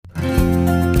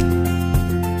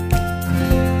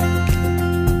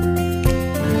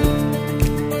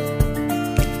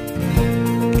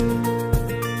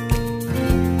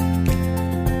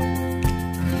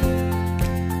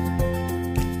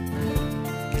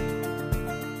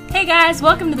Hey guys,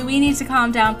 welcome to the We Need to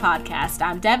Calm Down podcast.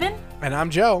 I'm Devin. And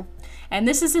I'm Joe. And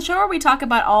this is the show where we talk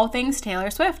about all things Taylor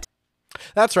Swift.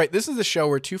 That's right. This is the show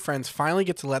where two friends finally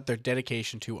get to let their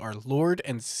dedication to our Lord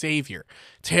and Savior,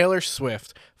 Taylor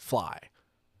Swift, fly.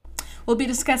 We'll be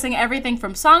discussing everything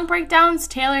from song breakdowns,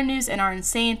 Taylor news, and our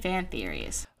insane fan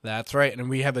theories. That's right. And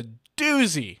we have a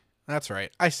doozy. That's right.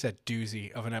 I said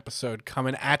doozy of an episode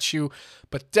coming at you.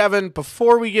 But Devin,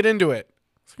 before we get into it,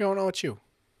 what's going on with you?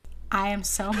 I am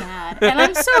so mad, and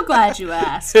I'm so glad you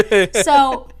asked.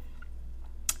 So,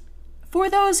 for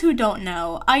those who don't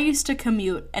know, I used to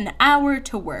commute an hour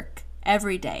to work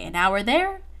every day. An hour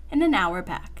there and an hour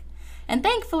back. And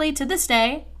thankfully, to this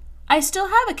day, I still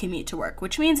have a commute to work,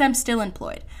 which means I'm still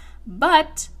employed.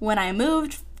 But when I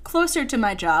moved closer to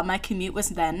my job, my commute was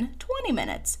then 20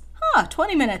 minutes.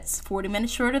 20 minutes, 40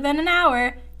 minutes shorter than an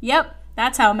hour. Yep,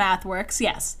 that's how math works,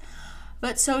 yes.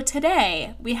 But so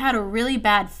today, we had a really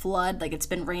bad flood. Like, it's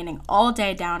been raining all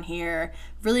day down here.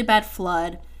 Really bad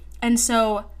flood. And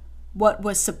so what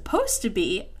was supposed to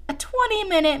be a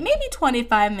 20-minute, maybe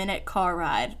 25-minute car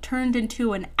ride turned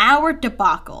into an hour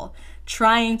debacle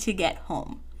trying to get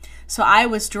home. So I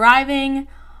was driving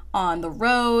on the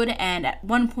road, and at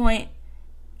one point,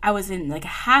 I was in like a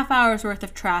half hour's worth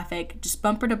of traffic, just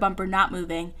bumper to bumper, not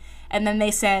moving. And then they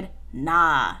said,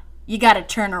 nah, you got to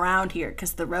turn around here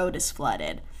because the road is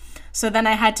flooded. So then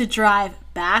I had to drive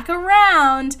back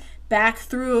around, back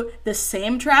through the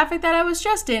same traffic that I was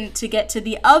just in to get to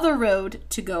the other road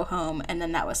to go home, and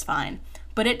then that was fine.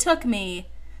 But it took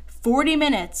me 40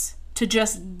 minutes to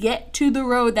just get to the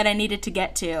road that I needed to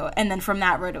get to, and then from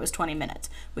that road it was 20 minutes,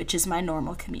 which is my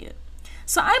normal commute.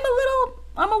 So I'm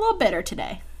a little bitter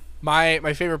today.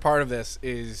 My favorite part of this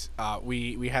is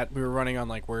we were running on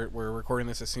like we're recording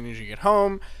this as soon as you get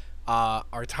home.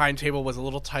 Our timetable was a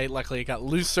little tight. Luckily, it got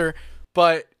looser.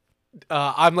 But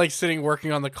I'm like sitting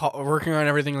working on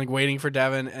everything, like waiting for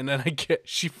Devin, and then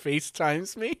she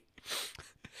FaceTimes me.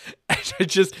 And I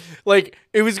just like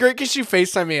it was great because she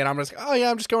FaceTimed me, and I'm just like, oh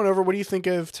yeah, I'm just going over. What do you think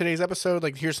of today's episode?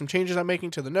 Like, here's some changes I'm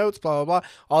making to the notes, blah blah blah,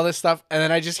 all this stuff, and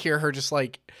then I just hear her just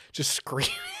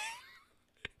screaming.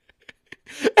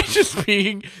 And just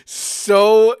being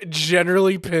so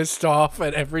generally pissed off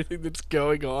at everything that's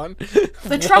going on.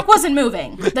 The truck wasn't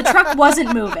moving.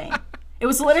 It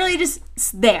was literally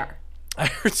just there. I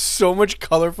heard so much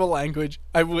colorful language.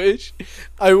 I wish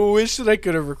that I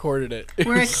could have recorded it.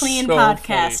 We're a clean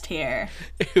podcast here.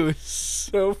 It was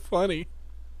so funny.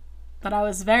 But I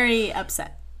was very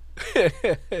upset.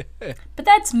 But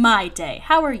that's my day.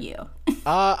 How are you?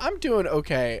 I'm doing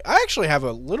okay. I actually have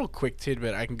a little quick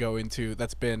tidbit I can go into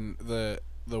that's been the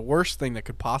worst thing that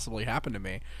could possibly happen to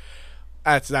me.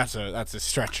 That's a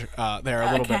stretch there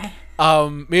a little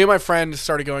bit. Me and my friend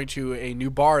started going to a new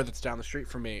bar that's down the street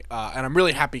from me, and I'm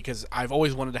really happy because I've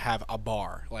always wanted to have a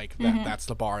bar like that. Mm-hmm. That's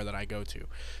the bar that I go to.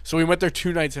 So we went there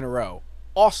 2 nights in a row.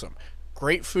 Awesome,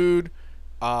 great food.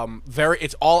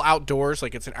 It's all outdoors,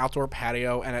 like it's an outdoor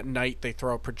patio, and at night they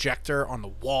throw a projector on the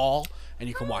wall and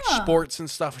you can watch sports and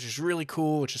stuff, which is really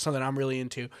cool, which is something I'm really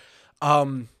into.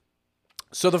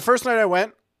 So the first night I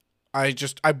went, I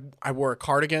wore a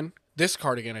cardigan, this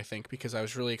cardigan, I think, because I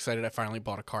was really excited. I finally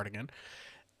bought a cardigan,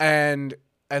 and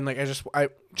like I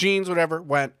jeans, whatever,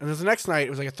 went. And then the next night, it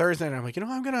was like a Thursday, and I'm like,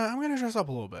 I'm gonna dress up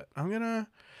a little bit. I'm gonna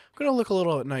look a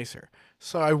little bit nicer.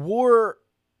 So I wore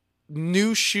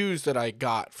new shoes that I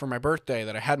got for my birthday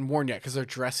that I hadn't worn yet because they're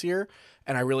dressier,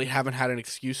 and I really haven't had an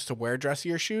excuse to wear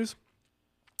dressier shoes.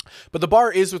 But the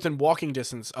bar is within walking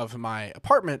distance of my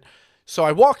apartment, so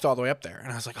I walked all the way up there,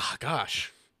 and I was like, oh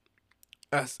gosh,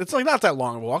 it's like not that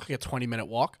long of a walk, like a 20-minute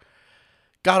walk.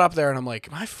 Got up there, and I'm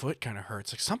like, my foot kind of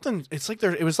hurts. Like something,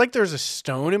 it was like there's a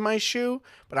stone in my shoe,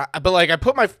 but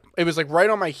it was like right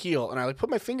on my heel, and I like put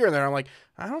my finger in there, and I'm like,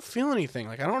 I don't feel anything.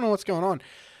 Like I don't know what's going on.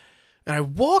 And I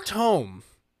walked home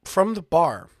from the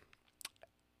bar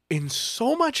in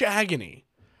so much agony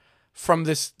from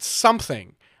this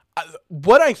something.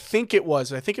 What I think it was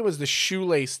the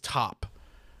shoelace top.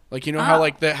 Like, you know how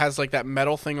like that has like that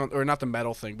metal thing on, or not the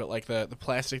metal thing, but like the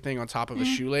plastic thing on top of a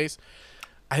shoelace.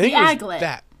 I think it was aglet.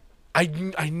 That.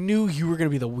 I knew you were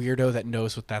going to be the weirdo that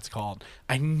knows what that's called.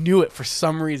 I knew it for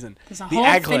some reason. There's a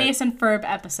whole Phineas and Ferb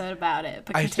episode about it.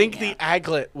 But I think the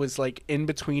aglet was like in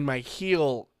between my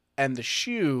heel and the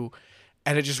shoe,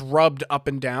 and it just rubbed up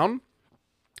and down.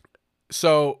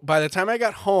 So by the time I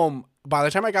got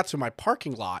to my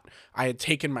parking lot, I had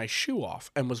taken my shoe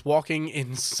off and was walking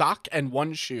in sock and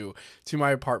one shoe to my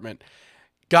apartment.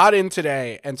 Got in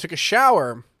today and took a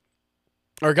shower,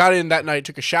 or got in that night,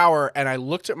 took a shower, and I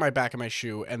looked at my back of my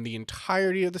shoe, and the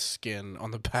entirety of the skin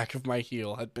on the back of my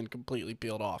heel had been completely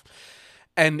peeled off.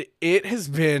 And it has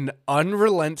been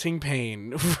unrelenting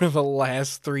pain for the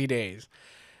last 3 days.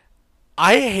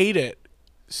 I hate it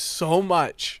so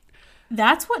much.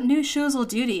 That's what new shoes will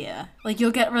do to you. Like,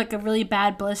 you'll get like a really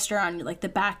bad blister on like the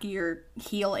back of your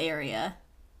heel area.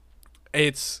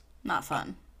 It's not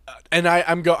fun. And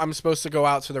I'm supposed to go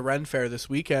out to the Ren Fair this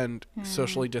weekend,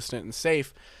 socially distant and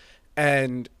safe,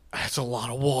 and it's a lot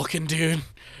of walking, dude.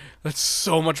 That's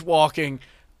so much walking.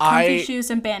 Comfy shoes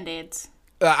and Band-Aids.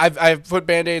 I've put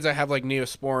Band-Aids. I have like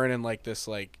Neosporin and like this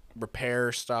like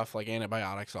repair stuff, like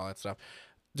antibiotics, all that stuff,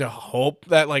 to hope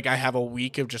that like I have a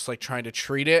week of just like trying to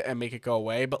treat it and make it go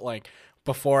away. But like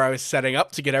before I was setting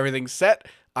up to get everything set,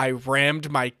 I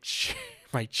rammed my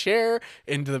chair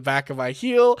into the back of my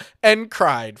heel and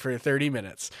cried for 30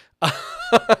 minutes.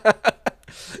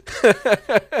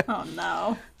 Oh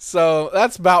no. So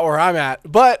that's about where I'm at.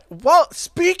 But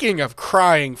speaking of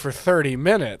crying for 30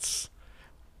 minutes,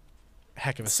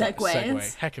 heck of a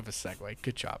segue. Heck of a segue.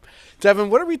 Good job. Devin,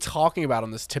 what are we talking about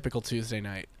on this typical Tuesday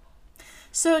night?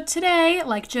 So today,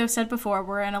 like Joe said before,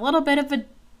 we're in a little bit of a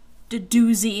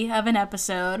doozy of an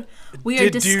episode. We are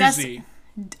discussing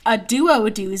a duo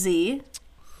doozy.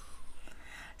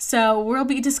 So we'll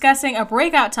be discussing a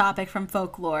breakout topic from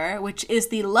folklore, which is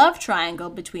the love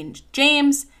triangle between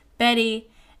James,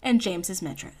 Betty, and James's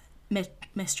mistress.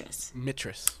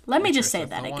 Let me just say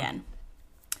that again.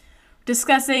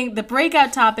 Discussing the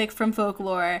breakout topic from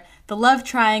folklore, the love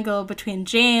triangle between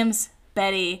James,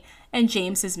 Betty, and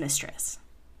James's mistress.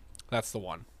 That's the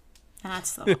one.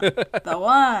 That's the one. The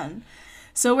one.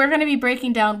 So we're going to be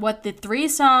breaking down what the 3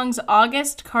 songs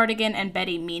August, Cardigan, and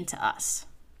Betty mean to us.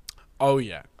 Oh,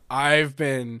 yeah. I've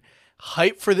been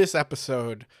hyped for this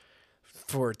episode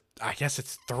for, I guess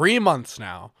it's 3 months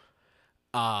now.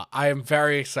 I am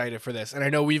very excited for this. And I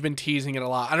know we've been teasing it a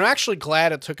lot. And I'm actually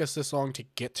glad it took us this long to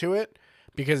get to it,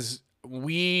 because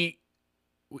we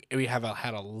have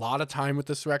had a lot of time with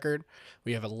this record.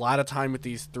 We have a lot of time with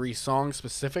these 3 songs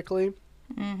specifically.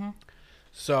 Mm-hmm.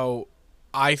 So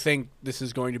I think this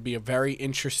is going to be a very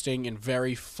interesting and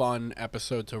very fun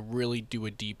episode to really do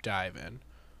a deep dive in.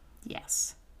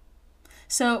 Yes.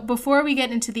 So before we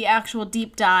get into the actual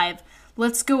deep dive,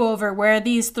 let's go over where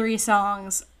these 3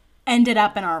 songs ended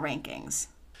up in our rankings.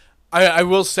 I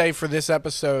will say for this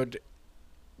episode,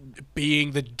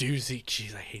 being the doozy,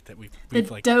 jeez, I hate that we've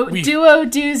duo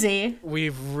doozy.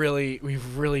 We've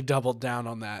really doubled down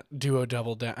on that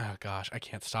double down. Oh gosh, I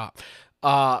can't stop.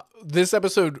 This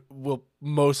episode will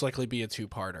most likely be a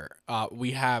 2-parter.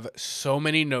 We have so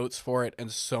many notes for it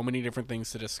and so many different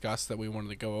things to discuss that we wanted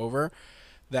to go over,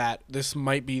 that this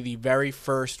might be the very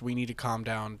first We Need to Calm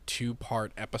Down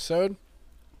 2-part episode.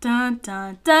 Dun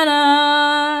dun dun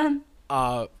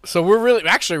dun. So we're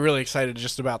really excited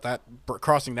just about that,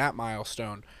 crossing that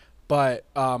milestone. But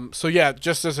so yeah,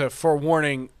 just as a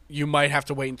forewarning, you might have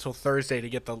to wait until Thursday to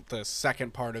get the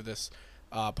second part of this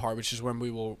part, which is when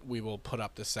we will put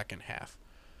up the second half.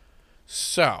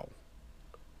 So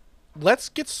let's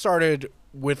get started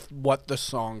with what the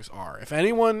songs are. If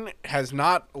anyone has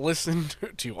not listened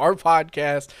to our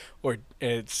podcast, or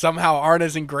somehow aren't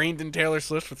as ingrained in Taylor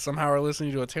Swift, but somehow are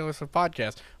listening to a Taylor Swift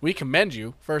podcast, we commend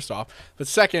you, first off. But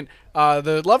second,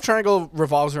 the love triangle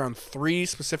revolves around 3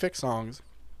 specific songs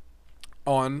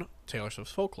on Taylor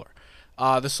Swift's folklore.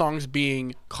 The songs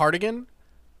being Cardigan,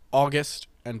 August,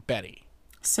 and Betty.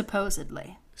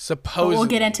 Supposedly. But we'll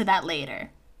get into that later.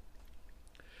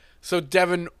 So,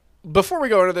 Devin, before we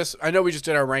go into this, I know we just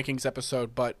did our rankings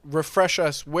episode, but refresh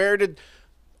us. Where did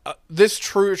this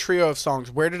trio of songs,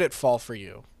 where did it fall for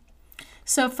you?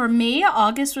 So for me,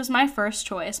 August was my first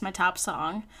choice, my top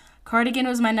song. Cardigan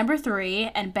was my number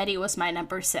 3, and Betty was my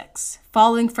number 6,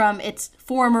 falling from its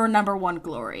former number 1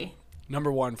 glory.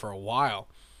 Number 1 for a while.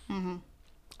 Mm-hmm.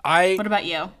 What about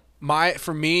you?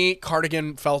 For me,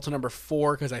 Cardigan fell to number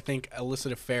 4 because I think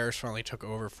Illicit Affairs finally took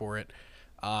over for it.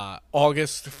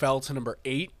 August fell to number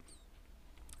 8,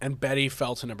 and Betty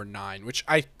fell to number 9, which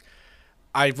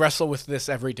I wrestle with this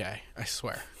every day, I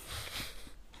swear.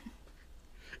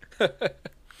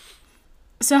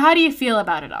 So how do you feel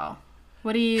about it all?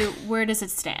 Where does it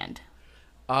stand?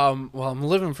 Well, I'm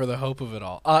living for the hope of it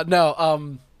all.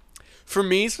 For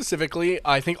me specifically,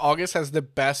 I think August has the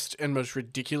best and most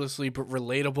ridiculously but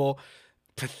relatable,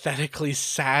 pathetically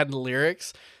sad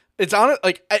lyrics. It's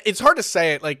it's hard to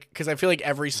say it, like, because I feel like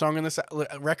every song on this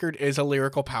record is a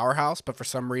lyrical powerhouse, but for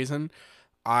some reason,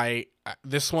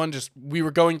 this one just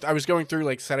I was going through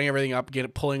like setting everything up,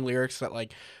 pulling lyrics that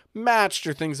like matched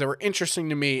or things that were interesting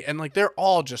to me, and like they're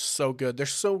all just so good.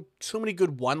 There's so many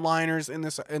good one-liners in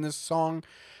this song.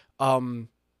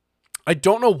 I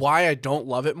don't know why I don't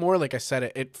love it more. Like I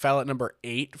said, it fell at number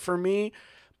 8 for me.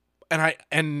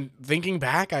 and thinking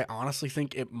back, I honestly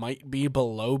think it might be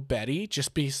below Betty,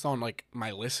 just based on like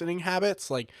my listening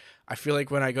habits. Like, I feel like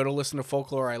when I go to listen to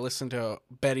Folklore, I listen to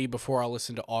Betty before I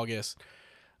listen to August.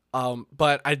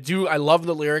 But I love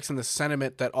the lyrics and the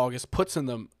sentiment that August puts in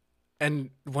them.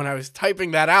 And when I was typing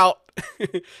that out,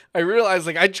 I realized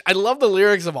like I love the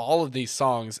lyrics of all of these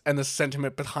songs and the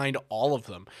sentiment behind all of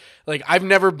them. Like, I've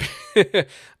never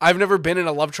been in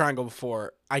a love triangle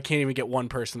before. I can't even get one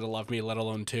person to love me, let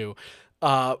alone two.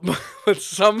 But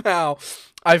somehow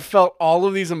I felt all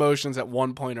of these emotions at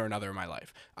one point or another in my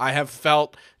life. I have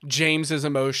felt James's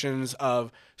emotions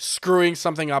of screwing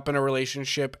something up in a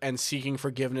relationship and seeking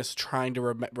forgiveness, trying to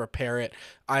repair it.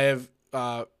 I have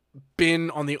been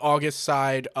on the August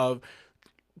side of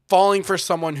falling for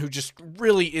someone who just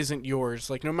really isn't yours.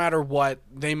 Like, no matter what,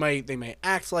 they may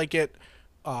act like it.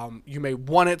 You may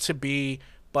want it to be,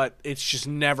 but it's just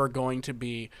never going to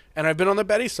be. And I've been on the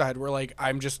Betty side where like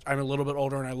I'm a little bit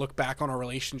older and I look back on a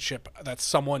relationship that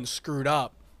someone screwed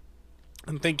up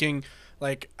and thinking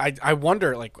like I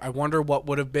wonder what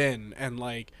would have been. And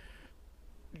like,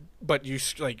 but you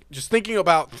like just thinking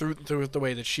about through the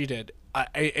way that she did,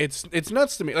 it's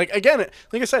nuts to me. Like, again,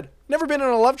 like I said, never been in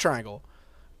a love triangle,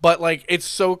 but like it's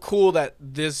so cool that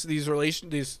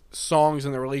these songs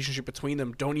and the relationship between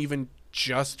them don't even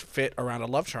just fit around a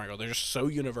love triangle. They're just so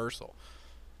universal.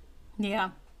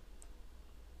 Yeah.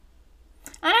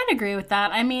 And I'd agree with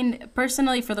that. I mean,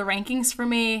 personally, for the rankings for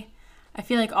me, I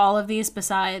feel like all of these,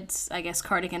 besides, I guess,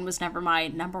 Cardigan was never my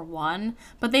number one,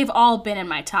 but they've all been in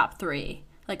my top three.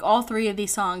 Like, all three of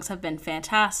these songs have been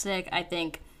fantastic. I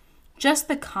think just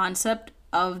the concept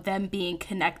of them being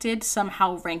connected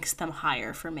somehow ranks them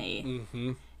higher for me.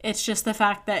 Mm-hmm. It's just the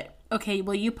fact that, okay,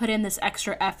 well, you put in this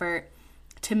extra effort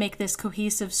to make this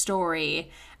cohesive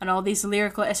story and all these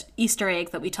lyrical Easter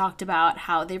eggs that we talked about,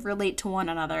 how they relate to one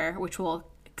another, which we'll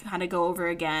kind of go over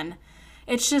again.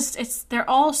 They're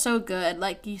all so good,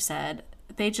 like you said.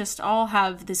 They just all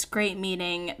have this great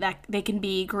meaning that they can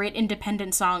be great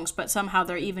independent songs, but somehow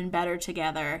they're even better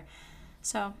together.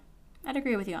 So I'd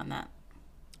agree with you on that.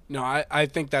 No, I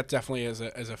think that definitely is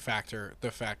a factor.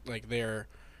 The fact, like, they're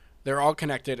all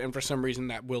connected, and for some reason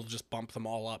that will just bump them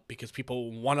all up because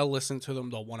people want to listen to them.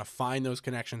 They'll want to find those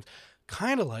connections,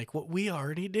 kind of like what we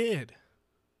already did.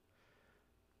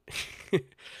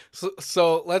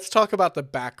 So let's talk about the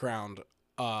background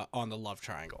on the love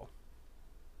triangle.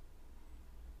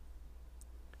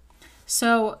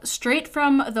 So, straight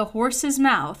from the horse's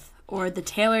mouth, or the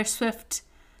Taylor Swift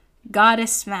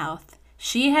goddess mouth,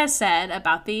 she has said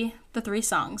about the three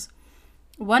songs,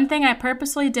 "One thing I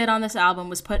purposely did on this album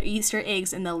was put Easter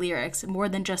eggs in the lyrics more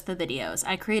than just the videos.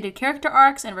 I created character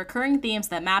arcs and recurring themes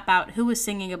that map out who was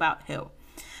singing about who.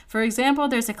 For example,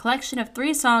 there's a collection of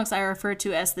 3 songs I refer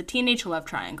to as the Teenage Love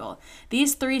Triangle.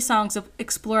 These 3 songs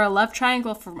explore a love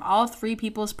triangle from all 3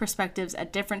 people's perspectives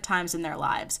at different times in their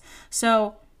lives."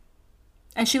 So,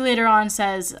 and she later on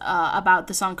says about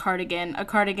the song Cardigan, a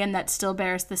cardigan that still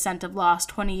bears the scent of loss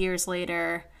 20 years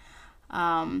later.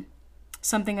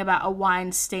 Something about a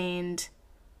wine-stained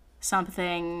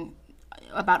something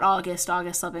about August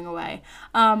slipping away.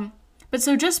 But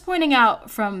so just pointing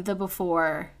out from the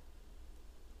before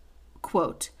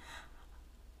quote,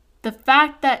 the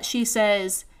fact that she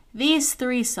says these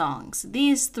 3 songs,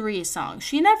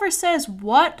 she never says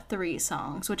what 3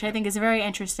 songs, which I think is very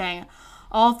interesting.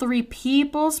 All 3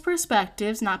 people's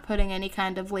perspectives, not putting any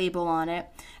kind of label on it,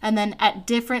 and then at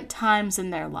different times in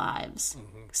their lives,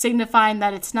 signifying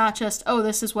that it's not just, oh,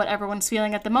 this is what everyone's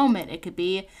feeling at the moment. It could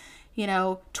be,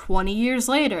 20 years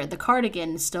later, the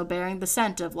cardigan is still bearing the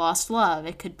scent of lost love.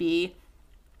 It could be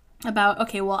about,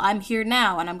 okay, well, I'm here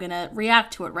now and I'm going to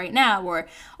react to it right now, or,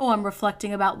 oh, I'm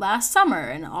reflecting about last summer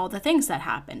and all the things that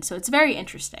happened. So it's very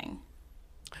interesting.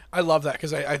 I love that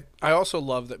because I also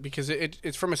love that because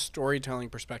it's from a storytelling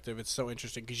perspective. It's so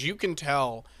interesting because you can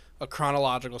tell a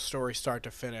chronological story start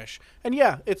to finish. And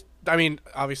yeah,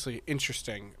 obviously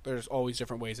interesting. There's always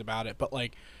different ways about it. But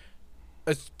like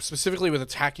specifically with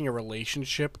attacking a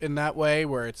relationship in that way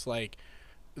where it's like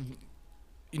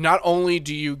not only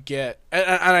do you get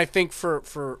and I think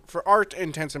for art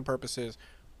intents and purposes,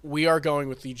 we are going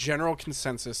with the general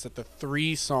consensus that the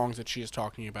 3 songs that she is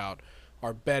talking about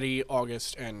are Betty,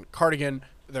 August, and Cardigan.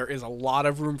 There is a lot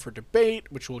of room for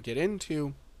debate, which we'll get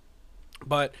into.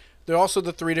 But there are also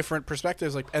the 3 different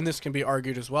perspectives, and this can be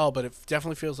argued as well, but it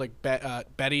definitely feels like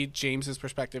Betty, James's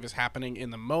perspective is happening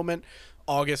in the moment.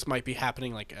 August might be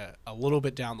happening like a little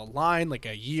bit down the line, like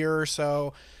a year or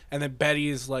so. And then Betty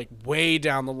is like way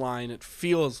down the line, it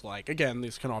feels like. Again,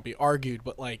 these can all be argued,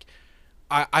 but like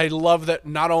I love that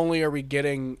not only are we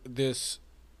getting this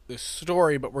this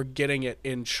story, but we're getting it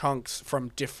in chunks from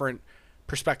different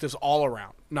perspectives all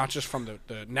around, not just from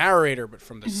the narrator, but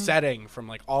from the setting, from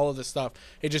like all of this stuff.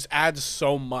 It just adds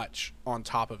so much on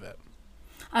top of it.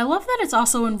 I love that it's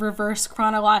also in reverse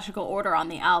chronological order on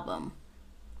the album.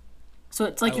 So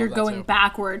it's like you're going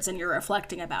backwards and you're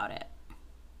reflecting about it.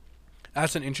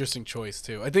 That's an interesting choice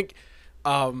too. I think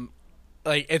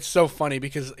like it's so funny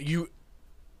because you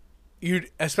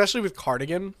especially with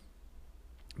Cardigan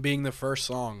being the first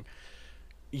song,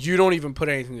 you don't even put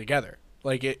anything together.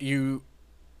 Like you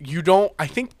don't. I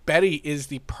think Betty is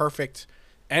the perfect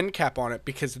end cap on it,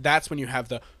 because that's when you have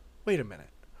the wait a minute.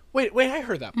 Wait, I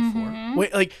heard that before.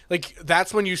 Wait, like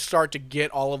that's when you start to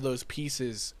get all of those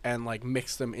pieces and like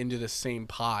mix them into the same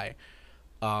pie.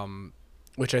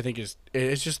 Which I think it's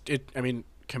just I mean,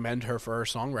 commend her for her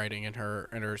songwriting and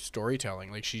her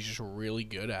storytelling. Like, she's just really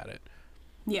good at it.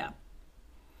 Yeah.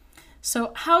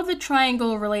 So how the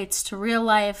triangle relates to real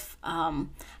life, I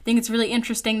think it's really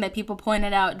interesting that people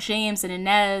pointed out James and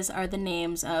Inez are the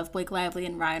names of Blake Lively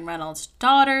and Ryan Reynolds'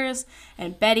 daughters,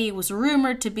 and Betty was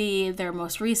rumored to be their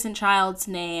most recent child's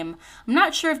name. I'm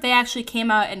not sure if they actually came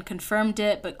out and confirmed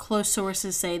it, but close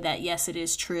sources say that yes, it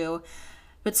is true.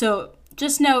 But so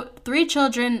just note, 3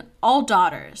 children, all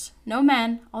daughters. No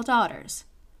men, all daughters.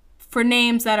 For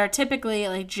names that are typically,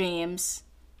 like James,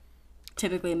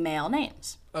 typically male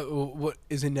names. What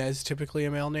is Inez typically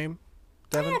a male name,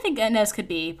 Devin? I think Inez could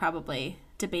be probably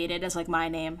debated as like my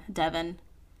name, Devin,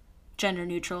 gender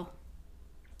neutral.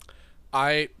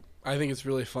 I think it's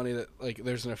really funny that like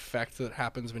there's an effect that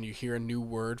happens when you hear a new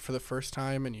word for the first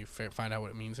time and you find out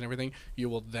what it means and everything. You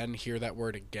will then hear that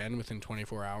word again within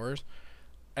 24 hours.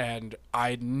 And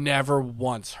I never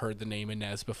once heard the name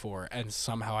Inez before, and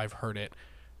somehow I've heard it.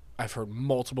 I've heard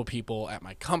multiple people at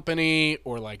my company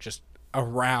or like just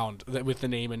around with the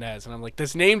name Inez, and I'm like,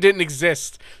 this name didn't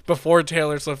exist before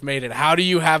Taylor Swift made it. How do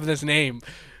you have this name?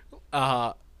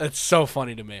 It's so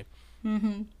funny to me.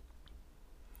 Mm-hmm.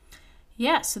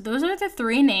 Yeah, so those are the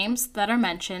 3 names that are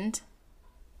mentioned.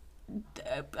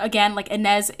 Again, like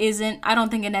Inez isn't, I don't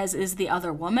think Inez is the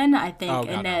other woman. I think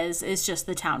Inez is just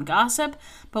the town gossip,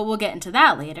 but we'll get into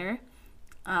that later.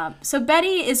 So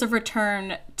Betty is a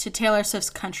return to Taylor Swift's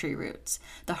country roots.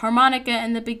 The harmonica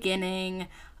in the beginning.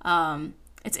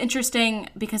 It's interesting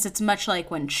because it's much like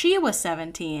when she was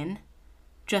 17,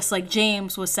 just like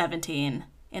James was 17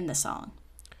 in the song.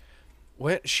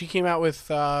 What? She came out with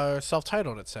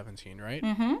self-titled at 17, right?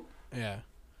 Mm-hmm. Yeah.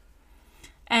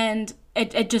 And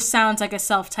it just sounds like a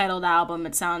self-titled album.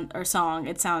 It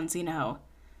sounds, you know,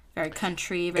 very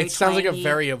country, very It sounds twangy. like a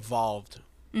very evolved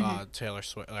Taylor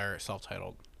Swift or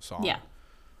self-titled song. Yeah.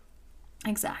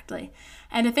 Exactly.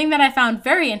 And the thing that I found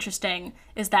very interesting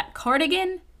is that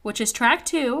Cardigan, which is track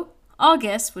 2,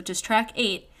 August, which is track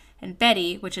 8, and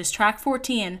Betty, which is track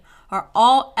 14, are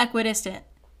all equidistant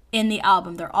in the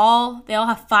album. They all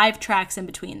have 5 tracks in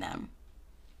between them.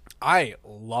 I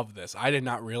love this. I did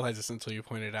not realize this until you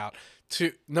pointed out.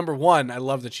 Number 1, I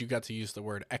love that you got to use the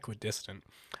word equidistant.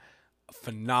 A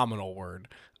phenomenal word.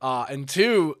 And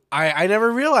 2, I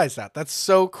never realized that. That's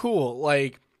so cool.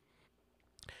 Like,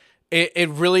 it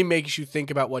really makes you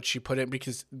think about what she put in,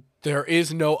 because there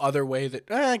is no other way that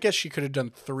I guess she could have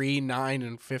done 3, 9,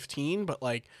 and 15, but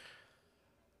like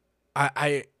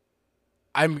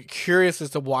I'm curious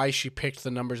as to why she picked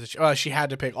the numbers that she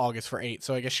had to pick August for 8,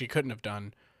 so I guess she couldn't have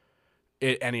done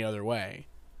it any other way.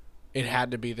 It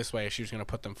had to be this way if she was going to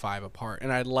put them 5 apart,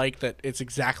 and I like that it's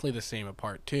exactly the same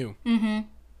apart too.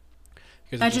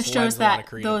 Mm-hmm. That just shows that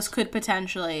those could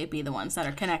potentially be the ones that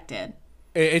are connected.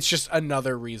 It's just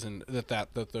another reason that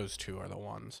those 2 are the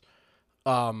ones.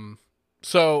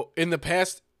 So in a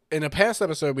past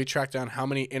episode, we tracked down how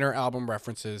many inter-album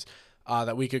references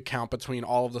that we could count between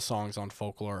all of the songs on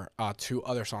Folklore to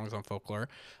other songs on Folklore.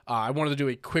 I wanted to do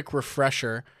a quick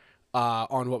refresher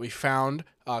on what we found.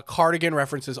 Cardigan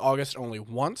references August only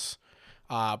once,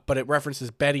 but it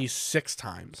references Betty 6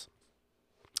 times.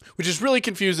 Which is really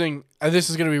confusing. This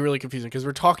is going to be really confusing because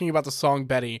we're talking about the song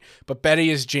Betty, but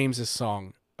Betty is James's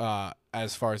song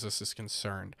as far as this is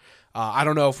concerned. I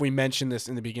don't know if we mentioned this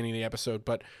in the beginning of the episode,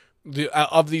 but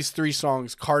of these 3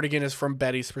 songs, Cardigan is from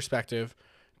Betty's perspective.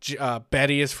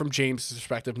 Betty is from James's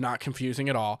perspective, not confusing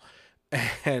at all.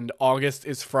 And August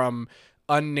is from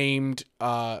unnamed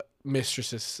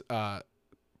mistress's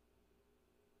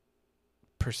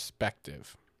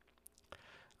perspective.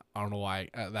 I don't know why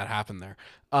that happened there.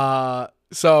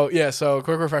 So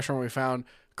quick refresher on what we found.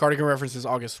 Cardigan references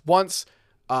August once,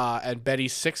 and Betty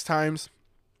 6 times.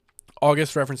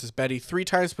 August references Betty 3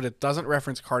 times, but it doesn't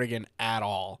reference Cardigan at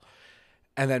all.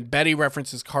 And then Betty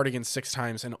references Cardigan 6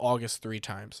 times and August 3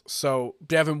 times. So,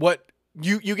 Devin, what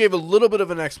you gave a little bit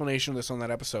of an explanation of this on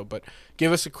that episode, but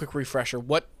give us a quick refresher.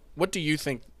 What do you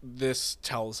think this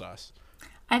tells us?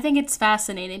 I think it's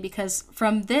fascinating because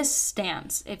from this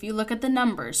stance, if you look at the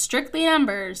numbers, strictly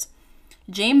numbers,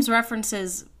 James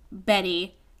references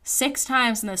Betty 6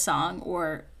 times in the song,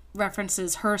 or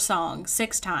references her song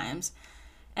 6 times,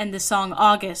 and the song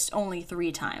August only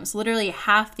 3 times, literally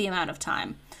half the amount of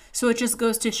time. So it just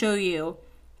goes to show you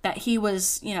that he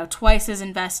was, twice as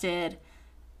invested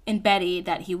in Betty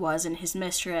that he was in his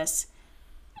mistress,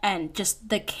 and just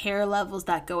the care levels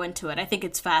that go into it. I think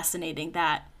it's fascinating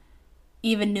that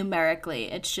even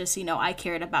numerically, it's just, I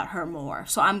cared about her more,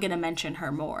 so I'm going to mention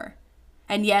her more.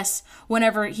 And yes,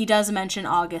 whenever he does mention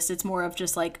August, it's more of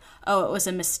just like, oh, it was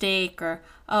a mistake, or,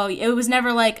 oh, it was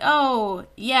never like, oh,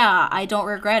 yeah, I don't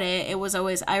regret it. It was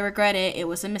always, I regret it. It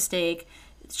was a mistake.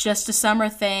 It's just a summer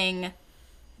thing.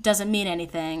 Doesn't mean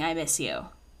anything. I miss you.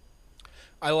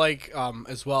 I like,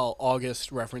 as well,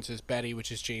 August references Betty,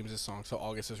 which is James's song. So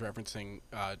August is referencing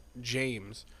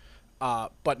James.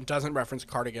 But doesn't reference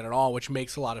Cardigan at all, which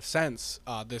makes a lot of sense.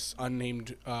 This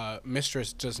unnamed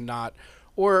mistress does not...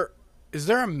 Or is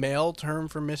there a male term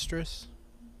for mistress?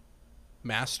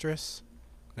 Mastress?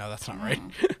 No, that's not right.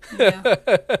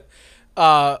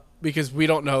 Yeah. Because we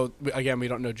don't know... Again, we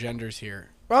don't know genders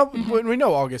here. Well, we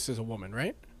know August is a woman,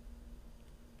 right?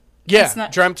 Yeah,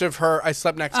 dreamt of her. I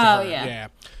slept next to her. Yeah.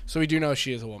 So we do know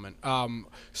she is a woman.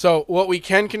 So what we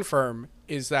can confirm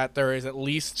is that there is at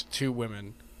least 2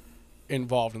 women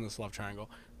involved in this love triangle.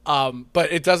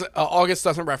 But it doesn't. August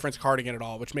doesn't reference Cardigan at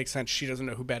all, which makes sense. She doesn't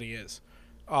know who Betty is.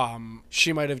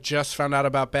 She might have just found out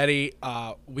about Betty.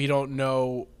 We don't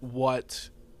know what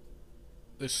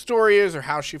the story is or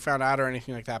how she found out or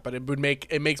anything like that. But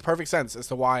it makes perfect sense as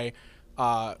to why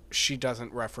she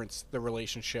doesn't reference the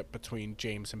relationship between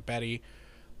James and Betty.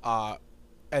 And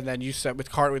then you said with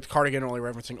Cardigan only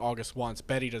referencing August once,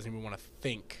 Betty doesn't even want to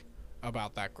think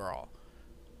about that girl.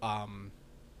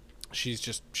 She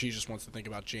just wants to think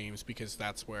about James because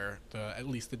that's where at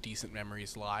least the decent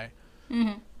memories lie,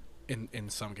 in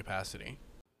some capacity.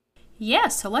 Yeah,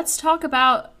 so let's talk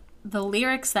about the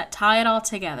lyrics that tie it all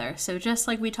together. So just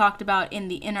like we talked about in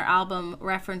the inner album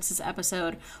references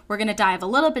episode, we're going to dive a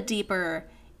little bit deeper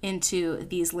into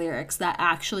these lyrics that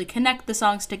actually connect the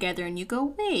songs together, and you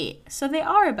go, wait, so they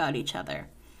are about each other.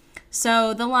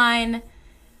 So the line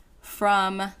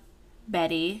from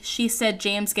Betty, she said,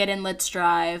 James, get in, let's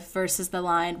drive, versus the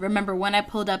line, remember when I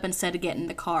pulled up and said to get in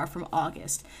the car, from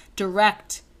August.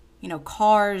 Direct,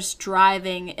 cars,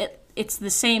 driving, it's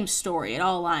the same story. It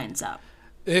all lines up.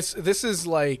 This is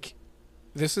like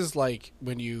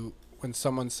when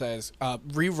someone says,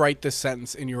 rewrite this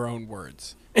sentence in your own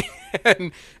words.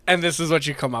 and this is what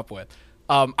you come up with.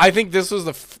 I think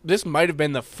this might have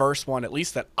been the first one, at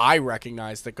least that I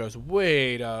recognized, that goes,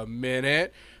 wait a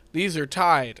minute, these are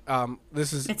tied.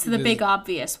 It's the big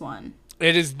obvious one.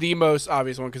 It is the most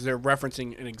obvious one because they're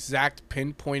referencing an exact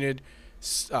pinpointed,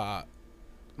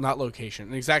 not location,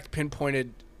 an exact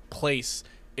pinpointed place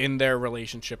in their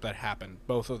relationship that happened.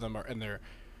 Both of them are, and they're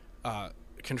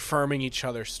confirming each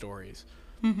other's stories.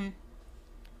 Mm-hmm.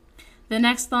 The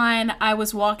next line, I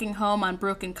was walking home on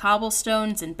broken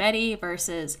cobblestones in Betty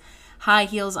versus high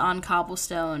heels on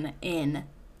cobblestone in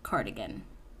Cardigan.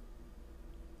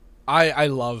 I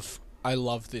love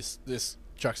this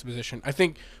juxtaposition. I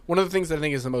think one of the things that I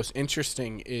think is the most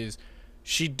interesting is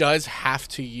she does have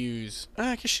to use,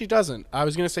 I guess she doesn't. I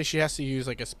was going to say she has to use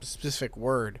like a specific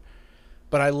word,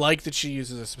 but I like that she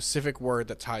uses a specific word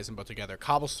that ties them both together.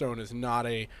 Cobblestone is not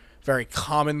a very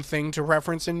common thing to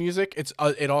reference in music.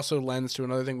 It also lends to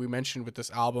another thing we mentioned with this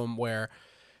album where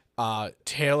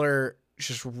Taylor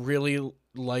just really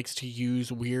likes to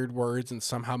use weird words and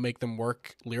somehow make them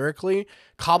work lyrically.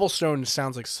 Cobblestone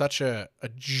sounds like such a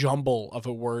jumble of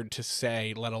a word to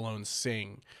say, let alone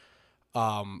sing.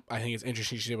 I think it's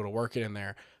interesting she's able to work it in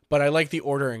there. But I like the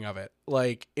ordering of it.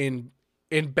 Like in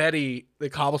Betty, the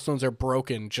cobblestones are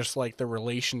broken, just like the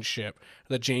relationship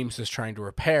that James is trying to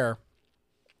repair.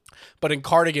 But in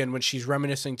Cardigan, when she's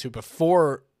reminiscing to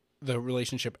before the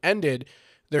relationship ended,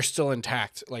 they're still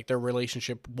intact. Like their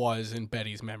relationship was in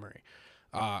Betty's memory.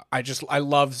 I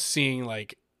love seeing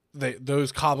like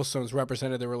those cobblestones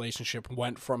represented the relationship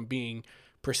went from being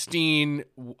pristine,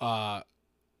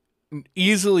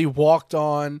 easily walked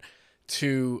on,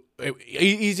 to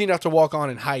easy enough to walk on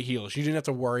in high heels. You didn't have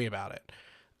to worry about it.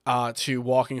 To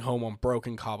walking home on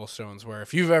broken cobblestones, where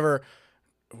if you've ever,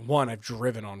 I've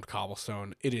driven on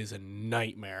cobblestone, it is a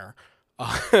nightmare.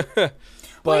 But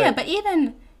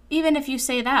even if you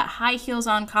say that, high heels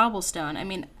on cobblestone, I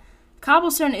mean,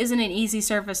 cobblestone isn't an easy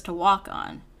surface to walk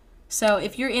on. So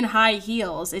if you're in high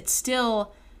heels, it's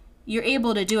still you're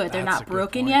able to do it. They're not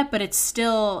broken yet, but it's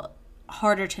still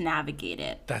harder to navigate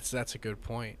it. That's a good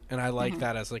point. And I like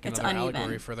that as like another uneven.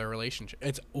 allegory for their relationship.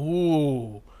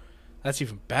 That's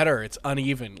even better. It's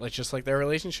uneven. Like just like their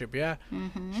relationship. Yeah.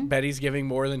 Betty's giving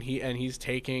more than he's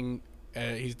taking.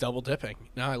 He's double dipping.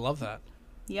 No, I love that.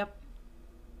 Yep.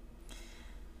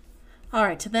 All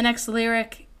right, to the next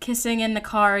lyric, kissing in the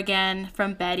car again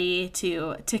from Betty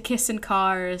to kiss in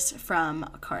cars from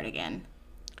Cardigan.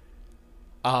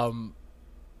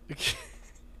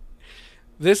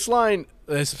 This line,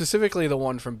 specifically the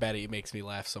one from Betty, makes me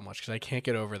laugh so much because I can't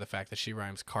get over the fact that she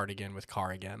rhymes cardigan with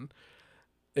car again.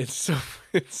 It's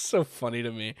so funny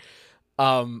to me.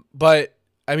 But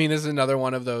I mean, this is another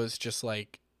one of those just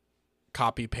like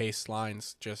copy paste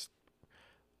lines. Just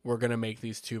we're gonna make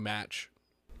these two match.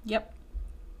 Yep.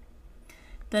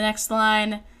 The next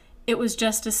line, it was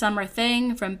just a summer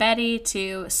thing from Betty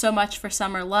to so much for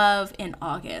summer love in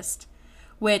August,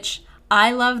 which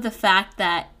I love the fact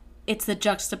that it's the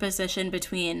juxtaposition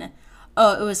between,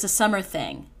 oh, it was a summer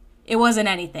thing. It wasn't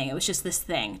anything. It was just this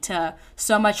thing to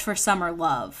so much for summer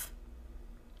love.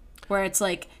 Where it's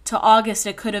like to August,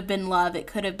 it could have been love. It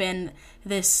could have been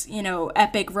this,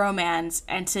 epic romance.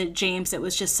 And to James, it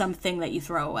was just something that you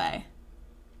throw away.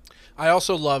 I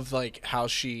also love like how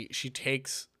she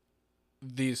takes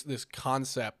this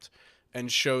concept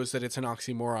and shows that it's an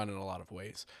oxymoron in a lot of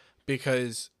ways,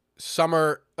 because a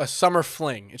summer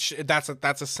fling, that's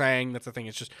a saying, that's a thing.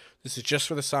 It's just, this is just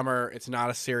for the summer. It's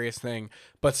not a serious thing,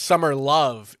 but summer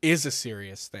love is a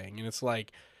serious thing. And it's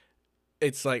like,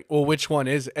 well, which one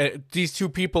is it? These two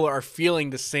people are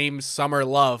feeling the same summer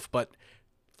love, but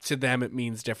to them it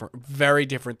means very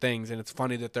different things. And it's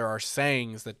funny that there are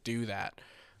sayings that do that.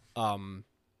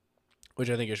 Which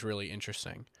I think is really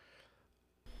interesting.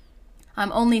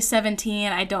 I'm only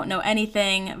 17, I don't know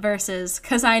anything, versus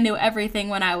 'cause I knew everything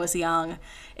when I was young.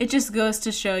 It just goes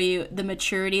to show you the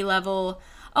maturity level.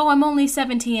 Oh, I'm only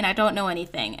 17, I don't know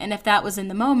anything. And if that was in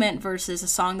the moment versus a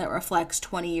song that reflects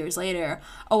 20 years later,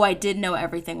 oh, I did know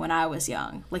everything when I was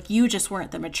young. Like, you just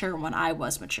weren't the mature when I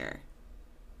was mature.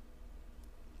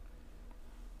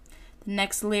 The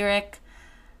next lyric,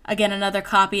 again, another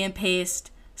copy and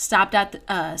paste. Stopped at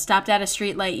a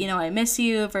streetlight, I miss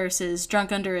you, versus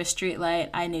drunk under a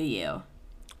streetlight, I knew you.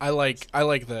 I like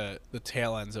the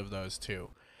tail ends of those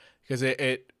too, because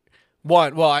I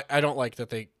don't like that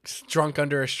they drunk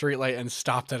under a streetlight and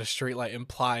stopped at a streetlight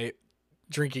imply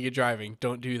drinking and driving.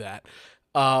 Don't do that.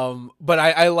 But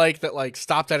I like that, like,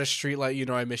 stopped at a streetlight,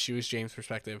 I miss you is James'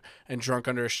 perspective, and drunk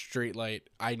under a streetlight,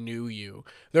 I knew you.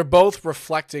 They're both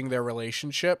reflecting their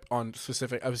relationship on a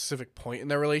specific point in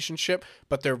their relationship,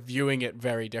 but they're viewing it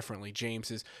very differently.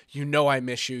 James is, I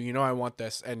miss you, I want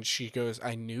this, and she goes,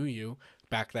 I knew you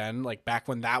back then, like back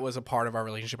when that was a part of our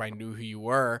relationship. I knew who you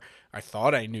were. I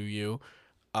thought I knew you,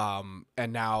 and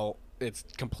now it's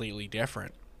completely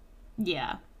different.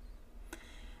 Yeah.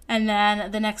 And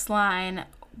then the next line,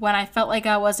 when I felt like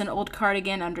I was an old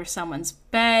cardigan under someone's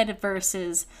bed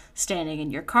versus standing in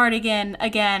your cardigan.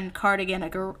 Again, cardigan,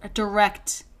 a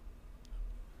direct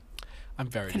I'm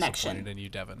very connection. Disappointed in you,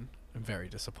 Devin. I'm very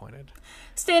disappointed.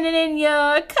 Standing in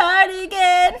your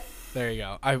cardigan. There you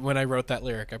go. When I wrote that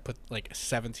lyric, I put like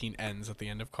 17 N's at the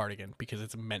end of cardigan because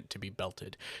it's meant to be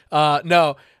belted.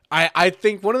 No, I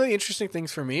think one of the interesting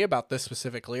things for me about this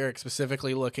specific lyric,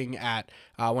 specifically looking at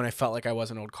when I felt like I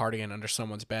was an old cardigan under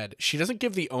someone's bed, she doesn't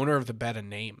give the owner of the bed a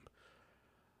name,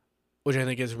 which I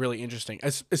think is really interesting.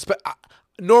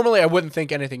 Normally, I wouldn't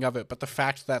think anything of it, but the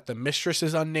fact that the mistress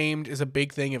is unnamed is a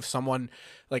big thing of someone,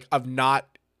 like, of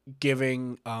not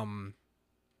giving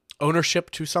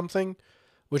ownership to something,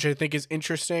 which I think is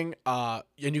interesting. And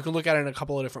you can look at it in a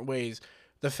couple of different ways.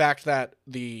 The fact that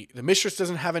the mistress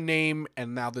doesn't have a name,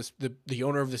 and now the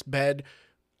owner of this bed,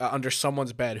 under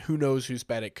someone's bed, who knows whose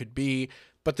bed it could be.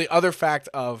 But the other fact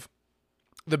of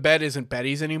the bed isn't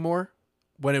Betty's anymore.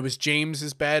 When it was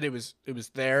James's bed, it was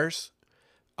theirs.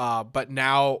 But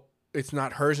now it's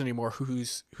not hers anymore.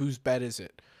 Whose bed is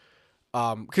it?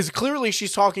 Because clearly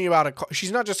she's talking about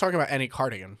she's not just talking about any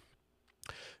cardigan.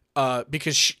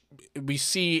 Because we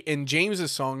see in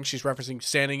James's song, she's referencing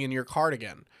standing in your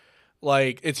cardigan.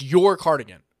 Like, it's your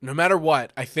cardigan. No matter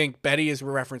what, I think Betty is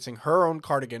referencing her own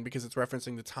cardigan because it's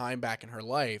referencing the time back in her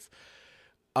life.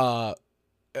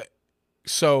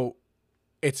 So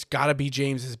it's got to be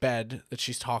James's bed that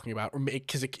she's talking about,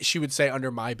 because she would say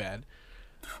under my bed.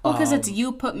 Well, because it's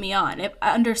you put me on.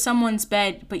 Under someone's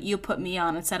bed, but you put me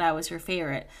on and said I was your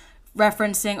favorite.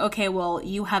 Referencing, okay, well,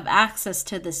 you have access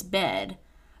to this bed,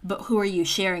 but who are you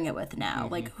sharing it with now?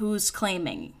 Mm-hmm. Like, who's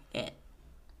claiming it?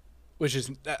 Which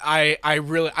is, I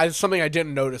really something I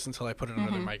didn't notice until I put it under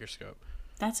the microscope.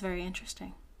 That's very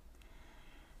interesting.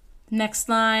 Next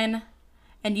line.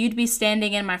 And you'd be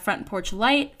standing in my front porch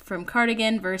light from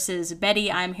Cardigan versus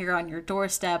Betty, I'm here on your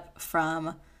doorstep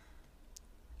from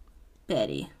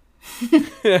Betty.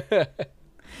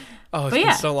 Oh, it's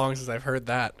been so long since I've heard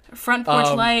that. Front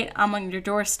porch light, I'm on your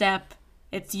doorstep.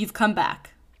 It's you've come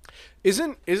back.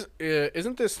 Isn't this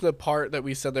the part that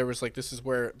we said there was like this is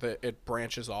where it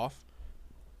branches off?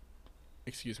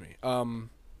 Excuse me. Oh,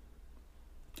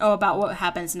 about what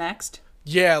happens next?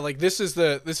 Yeah, like this is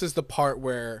the part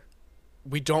where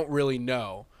we don't really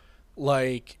know.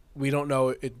 Like we don't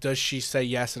know, does she say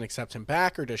yes and accept him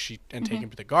back, or does she take him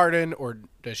to the garden, or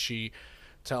does she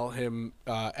tell him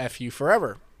F you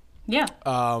forever? Yeah.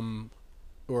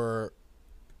 Or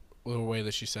the way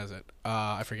that she says it.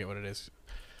 I forget what it is.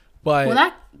 But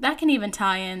well, that can even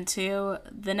tie into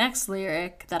the next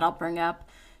lyric that I'll bring up.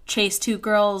 Chase two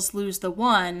girls, lose the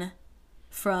one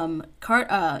from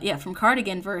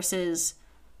Cardigan versus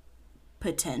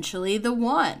potentially the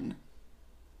one.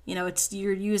 You know,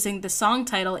 you're using the song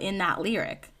title in that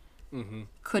lyric. Mm-hmm.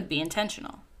 Could be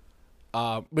intentional.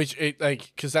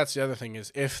 Because that's the other thing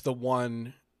is if the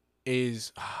one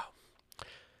is,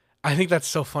 I think that's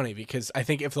so funny because I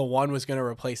think if the one was going to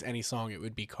replace any song, it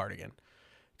would be Cardigan.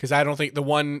 Because I don't think the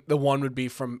one would be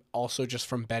from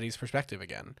Betty's perspective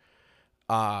again,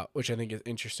 which I think is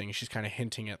interesting. She's kind of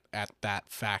hinting at that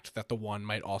fact that the one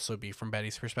might also be from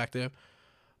Betty's perspective.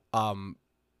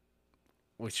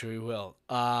 Which we will.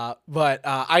 But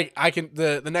I can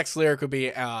the next lyric would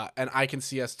be and I can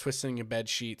see us twisting in bed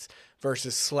sheets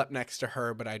versus slept next to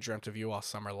her, but I dreamt of you all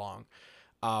summer long.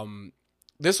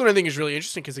 This one I think is really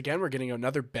interesting because again we're getting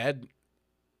another bed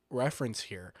reference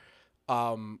here.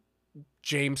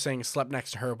 James saying slept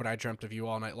next to her, but I dreamt of you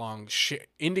all night long,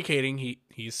 indicating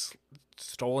he's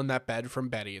stolen that bed from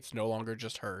Betty. It's no longer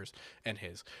just hers and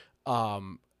his.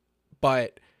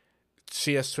 But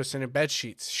see us twisting in bed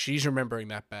sheets. She's remembering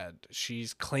that bed.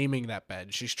 She's claiming that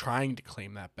bed. She's trying to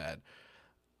claim that bed.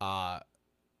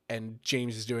 And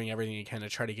James is doing everything he can to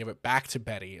try to give it back to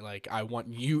Betty. Like,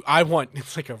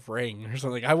 it's like a ring or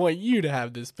something. I want you to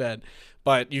have this bed.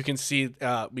 But you can see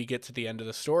we get to the end of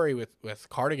the story with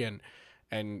Cardigan,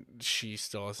 and she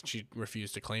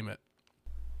refused to claim it.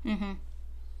 Mm-hmm.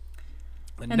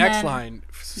 The next line,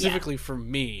 specifically for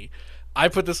me, I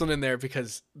put this one in there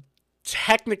because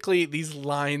technically these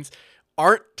lines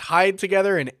aren't tied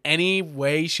together in any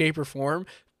way, shape, or form,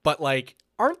 but like,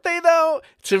 aren't they though?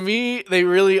 To me, they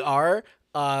really are.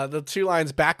 The two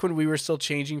lines, back when we were still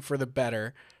changing for the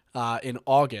better in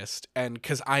August, and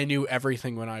because I knew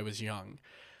everything when I was young.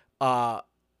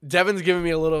 Devin's giving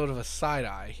me a little bit of a side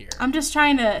eye here. I'm just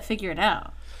trying to figure it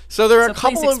out. So there are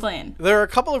a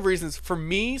couple of reasons for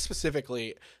me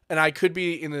specifically, and I could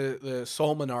be in the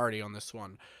sole minority on this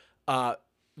one.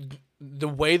 The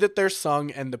way that they're sung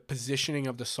and the positioning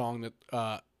of the song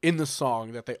that in the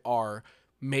song that they are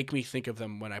make me think of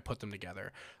them when I put them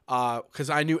together.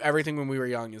 Because I knew everything when we were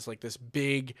young is like this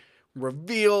big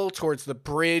reveal towards the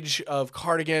bridge of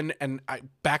Cardigan, and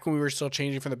back when we were still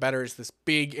changing for the better is this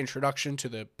big introduction to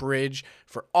the bridge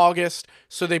for August.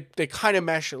 So they kind of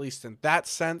mesh, at least in that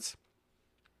sense.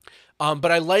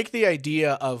 But I like the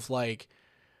idea of like,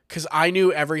 because I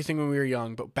knew everything when we were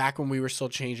young, but back when we were still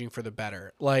changing for the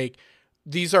better. Like,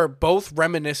 these are both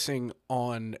reminiscing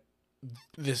on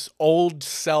this old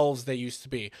selves they used to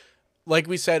be. Like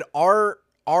we said, our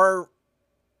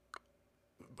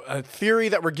theory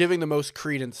that we're giving the most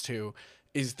credence to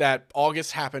is that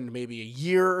August happened maybe a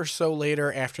year or so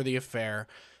later after the affair.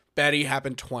 Betty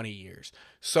happened 20 years.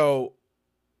 So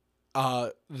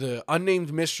the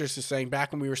unnamed mistress is saying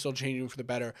back when we were still changing for the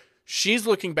better, she's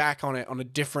looking back on it on a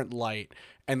different light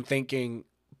and thinking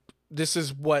this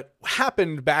is what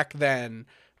happened back then.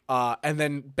 And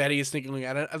then Betty is thinking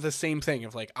at the same thing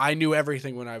of like, I knew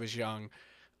everything when I was young.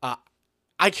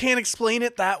 I can't explain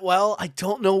it that well. I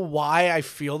don't know why I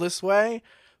feel this way,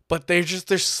 but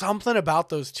there's something about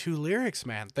those two lyrics,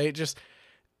 man.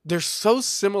 They're so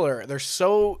similar. They're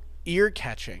so ear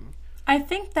catching. I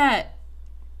think that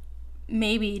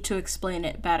maybe to explain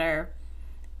it better,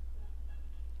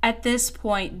 at this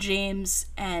point, James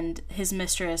and his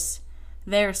mistress,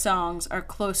 their songs are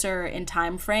closer in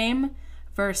time frame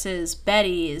versus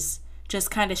Betty's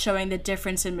just kind of showing the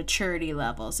difference in maturity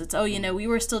levels. It's, we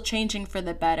were still changing for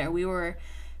the better. We were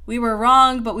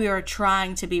wrong, but we were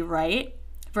trying to be right.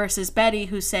 Versus Betty,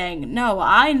 who's saying, no,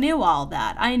 I knew all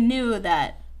that. I knew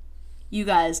that you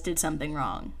guys did something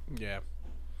wrong. Yeah.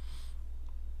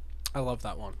 I love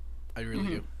that one. I really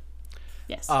do.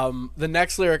 Yes. The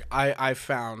next lyric I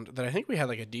found that I think we had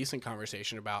like a decent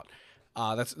conversation about,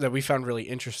 that we found really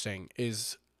interesting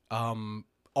is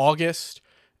August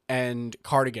and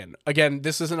Cardigan. Again,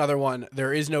 this is another one.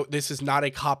 This is not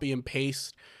a copy and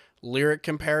paste lyric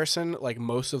comparison like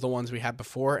most of the ones we had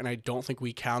before, and I don't think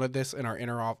we counted this in our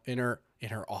inner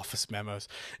office memos,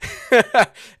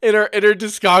 inner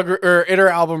discography or inner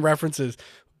album references.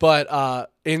 But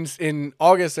in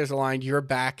August, there's a line, "You're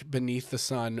back beneath the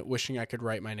sun, wishing I could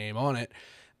write my name on it."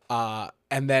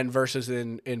 And then verses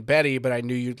in Betty, "But I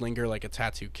knew you'd linger like a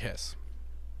tattoo kiss."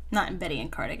 Not in Betty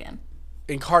and Cardigan.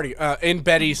 In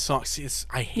Betty's song. See,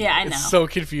 I know. It's so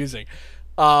confusing.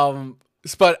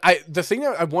 But the thing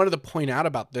that I wanted to point out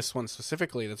about this one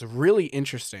specifically that's really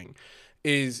interesting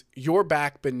is "You're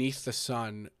back beneath the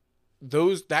sun."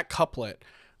 That couplet,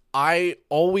 I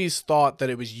always thought that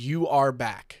it was "You are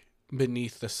back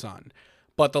beneath the sun."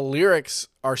 But the lyrics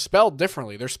are spelled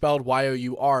differently. They're spelled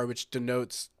Y-O-U-R, which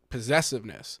denotes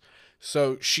possessiveness.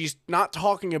 So she's not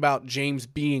talking about James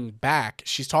being back.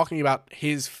 She's talking about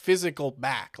his physical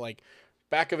back, like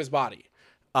back of his body.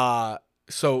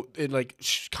 So it like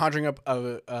conjuring up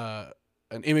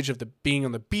an image of the being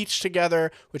on the beach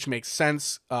together, which makes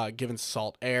sense given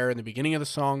salt air in the beginning of the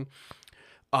song.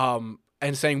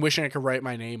 And saying, "Wishing I could write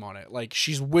my name on it." Like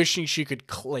she's wishing she could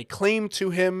claim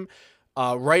to him,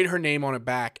 write her name on it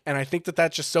back. And I think that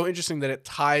that's just so interesting that it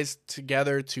ties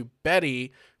together to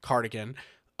Betty Cardigan,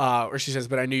 where she says,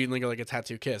 "But I knew you'd linger like a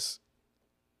tattoo kiss."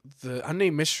 The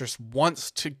unnamed mistress wants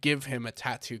to give him a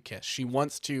tattoo kiss. She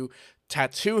wants to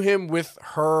tattoo him with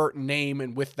her name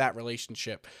and with that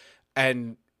relationship.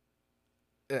 And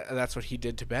that's what he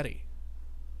did to Betty.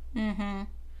 Mm-hmm.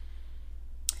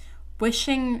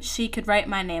 Wishing she could write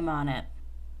my name on it.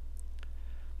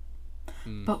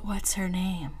 But what's her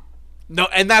name? No,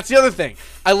 and that's the other thing.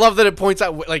 I love that it points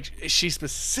out, like, she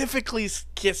specifically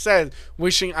says,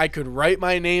 "Wishing I could write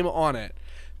my name on it,"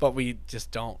 but we just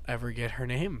don't ever get her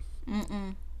name.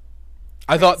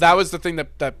 I thought that was the thing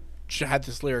that had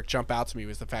this lyric jump out to me,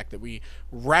 was the fact that we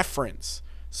reference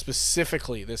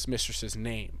specifically this mistress's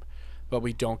name, but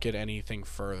we don't get anything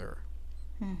further.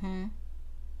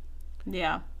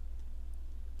 Yeah.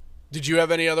 Did you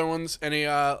have any other ones? Any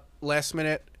last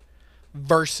minute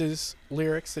verses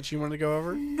lyrics that you wanted to go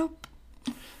over? Nope.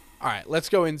 All right, let's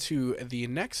go into the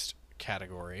next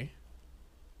category.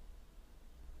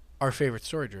 Our favorite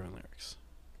story-driven lyrics.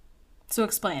 So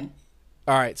explain.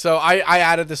 All right, so I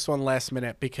added this one last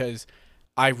minute because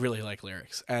I really like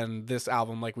lyrics. And this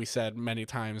album, like we said many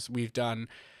times, we've done,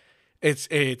 it's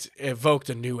evoked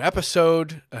a new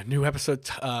episode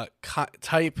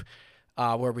type,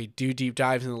 where we do deep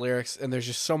dives in the lyrics, and there's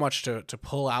just so much to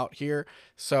pull out here.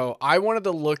 So I wanted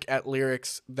to look at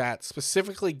lyrics that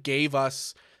specifically gave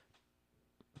us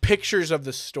pictures of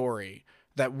the story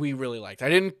that we really liked. I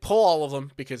didn't pull all of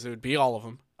them because it would be all of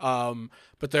them.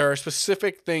 But there are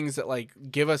specific things that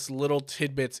like give us little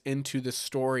tidbits into the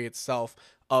story itself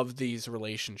of these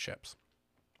relationships.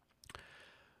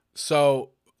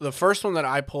 So the first one that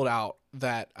I pulled out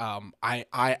that I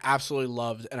absolutely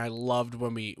loved, and I loved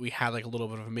when we had like a little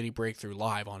bit of a mini breakthrough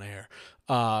live on air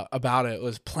about it,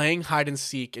 was "Playing hide and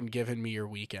seek and giving me your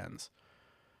weekends."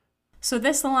 So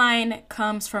this line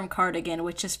comes from Cardigan,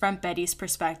 which is from Betty's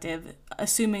perspective,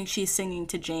 assuming she's singing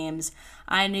to James,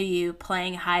 "I knew you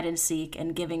playing hide and seek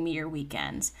and giving me your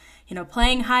weekends." You know,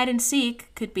 playing hide and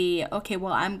seek could be, okay,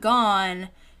 well, I'm gone,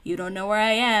 you don't know where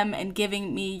I am, and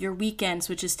giving me your weekends,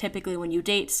 which is typically when you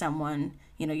date someone.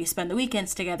 You know, you spend the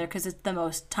weekends together because it's the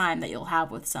most time that you'll have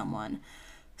with someone.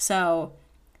 So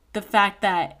the fact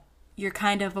that you're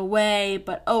kind of away,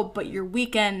 but your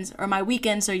weekends, or my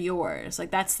weekends are yours.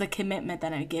 Like, that's the commitment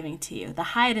that I'm giving to you. The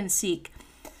hide and seek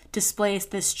displays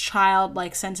this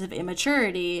childlike sense of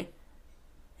immaturity,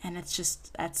 and it's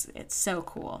just, it's so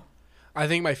cool. I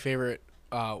think my favorite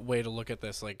way to look at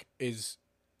this, like, is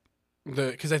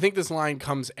because I think this line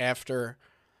comes after,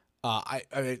 I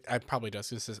probably does,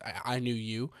 because it says, I knew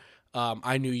you.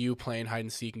 I knew you playing hide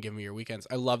and seek and giving me your weekends.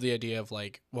 I love the idea of,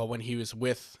 like, well, when he was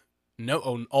with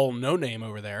no name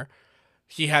over there,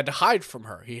 he had to hide from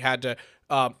her. He had to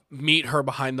meet her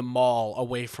behind the mall,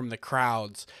 away from the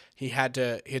crowds. He had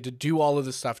to do all of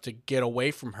this stuff to get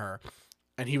away from her,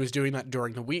 and he was doing that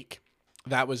during the week.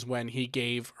 That was when he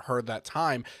gave her that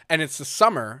time, and it's the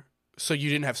summer, so you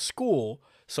didn't have school,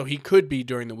 so he could be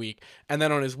during the week. And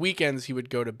then on his weekends, he would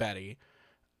go to Betty,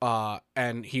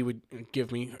 and he would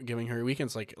giving her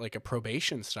weekends like a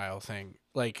probation style thing,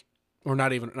 like. Or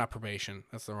not probation.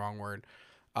 That's the wrong word.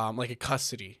 Like a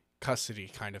custody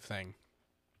kind of thing,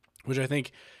 which I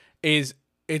think it's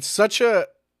such an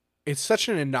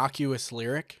innocuous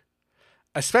lyric,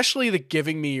 especially the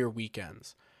 "giving me your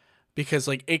weekends," because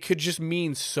like it could just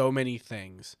mean so many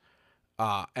things.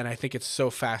 And I think it's so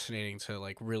fascinating to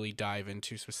like really dive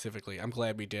into specifically. I'm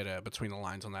glad we did a Between the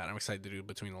Lines on that. I'm excited to do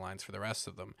Between the Lines for the rest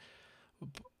of them.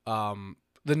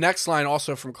 The next line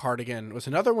also from Cardigan was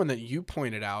another one that you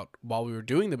pointed out while we were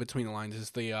doing the Between the Lines, is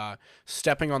the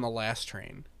stepping on the last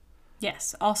train.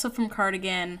 Yes, also from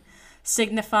Cardigan,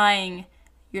 signifying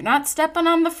you're not stepping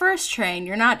on the first train.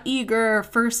 You're not eager,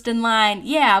 first in line.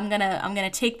 Yeah, I'm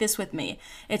gonna take this with me.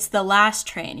 It's the last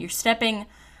train. You're stepping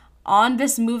on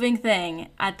this moving thing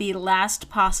at the last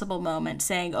possible moment,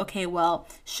 saying, okay, well,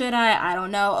 should I? I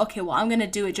don't know. Okay, well, I'm gonna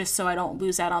do it just so I don't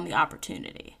lose out on the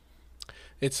opportunity.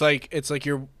 It's like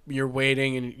you're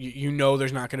waiting, and you know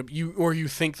there's not gonna you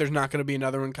think there's not gonna be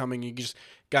another one coming. You just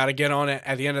gotta get on it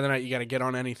at the end of the night. You gotta get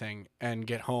on anything and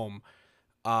get home,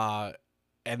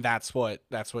 and that's what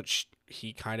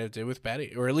he kind of did with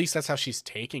Betty, or at least that's how she's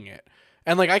taking it.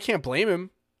 And like I can't blame him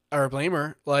or blame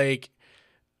her. Like,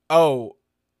 oh,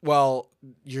 well,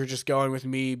 you're just going with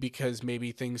me because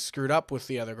maybe things screwed up with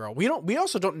the other girl. We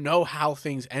also don't know how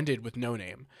things ended with No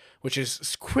Name, which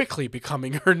is quickly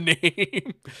becoming her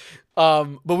name.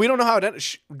 But we don't know how it ended.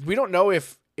 We don't know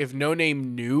if No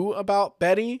Name knew about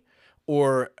Betty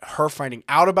or her finding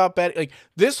out about Betty. Like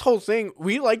this whole thing,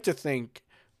 we like to think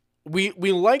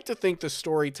the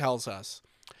story tells us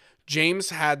James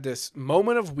had this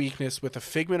moment of weakness with a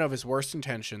figment of his worst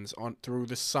intentions on through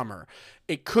the summer.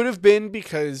 It could have been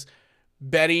because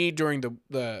Betty during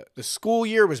the school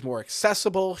year was more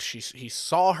accessible. He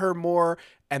saw her more,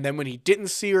 and then when he didn't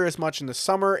see her as much in the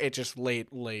summer, it just laid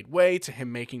way to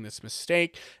him making this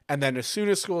mistake. And then as soon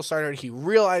as school started, he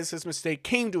realized his mistake,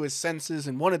 came to his senses,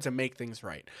 and wanted to make things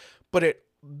right. But it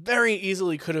very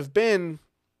easily could have been,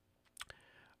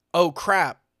 oh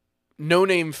crap, No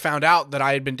Name found out that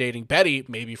I had been dating Betty,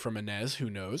 maybe from Inez, who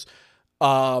knows,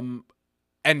 and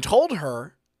told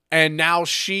her, and now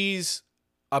she's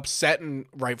upset, and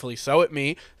rightfully so, at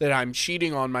me that I'm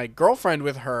cheating on my girlfriend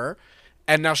with her,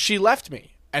 and now she left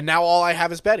me, and now all I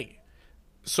have is Betty.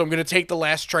 So I'm going to take the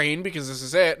last train because this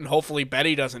is it, and hopefully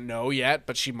Betty doesn't know yet,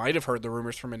 but she might have heard the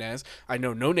rumors from Inez. I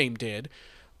know No Name did.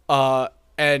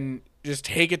 And just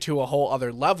take it to a whole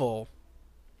other level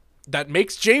that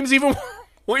makes James even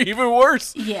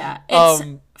worse. Yeah. It's,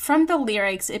 from the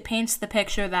lyrics, it paints the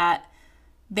picture that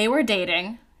they were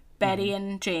dating, Betty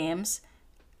and James,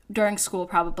 during school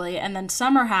probably, and then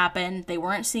summer happened. They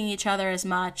weren't seeing each other as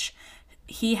much.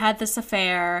 He had this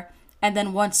affair, and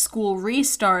then once school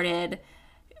restarted,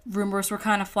 rumors were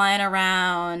kind of flying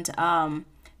around.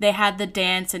 They had the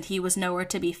dance, and he was nowhere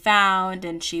to be found,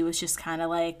 and she was just kind of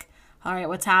like, all right,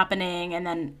 what's happening? And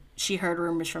then she heard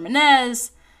rumors from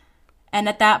Inez, and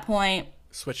at that point,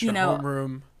 switch your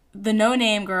homeroom. The No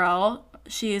Name girl,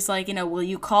 she's like, will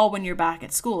you call when you're back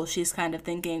at school? She's kind of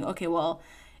thinking, okay, well,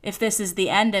 if this is the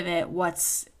end of it,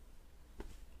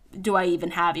 do I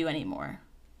even have you anymore?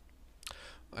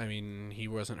 I mean, he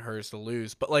wasn't hers to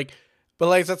lose, but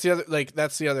that's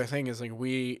the other thing is like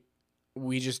we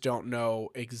just don't know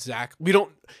exactly.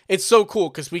 It's so cool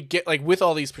because we get like with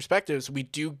all these perspectives, we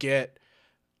do get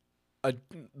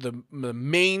the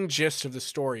main gist of the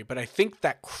story, but I think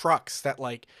that crux,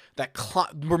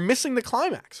 we're missing the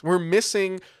climax. We're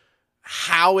missing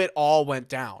how it all went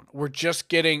down. We're just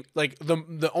getting like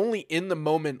the only in the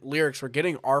moment lyrics we're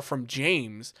getting are from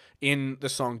James in the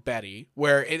song Betty,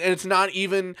 where it's not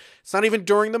even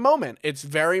during the moment. It's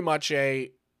very much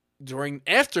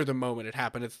after the moment it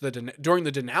happened. It's during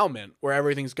the denouement where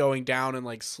everything's going down and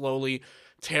like slowly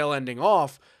tail ending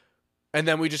off, and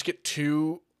then we just get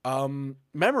two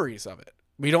memories of it.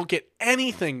 We don't get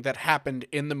anything that happened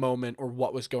in the moment or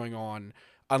what was going on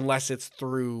unless it's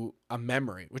through a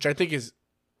memory, which I think is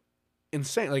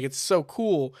insane. Like, it's so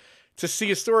cool to see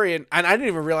a story, and I didn't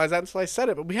even realize that until I said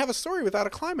it, but we have a story without a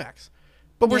climax.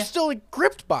 But we're still like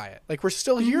gripped by it. Like, we're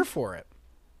still here for it.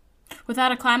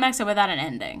 Without a climax or without an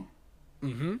ending.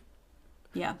 Mm-hmm.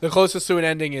 Yeah. The closest to an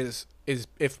ending is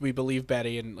if we believe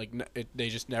Betty, and like they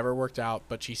just never worked out,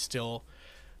 but she's still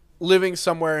living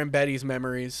somewhere in Betty's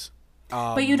memories.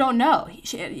 But you don't know.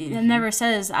 It never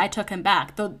says, I took him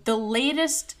back. The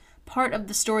latest part of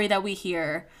the story that we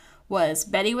hear was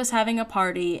Betty was having a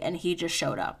party and he just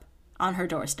showed up on her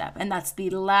doorstep. And that's the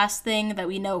last thing that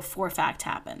we know for a fact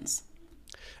happens.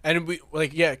 And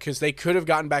because they could have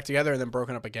gotten back together and then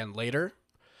broken up again later.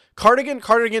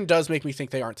 Cardigan does make me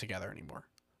think they aren't together anymore.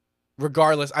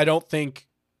 Regardless, I don't think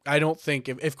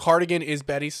if Cardigan is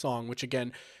Betty's song, which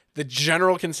again, the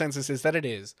general consensus is that it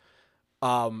is,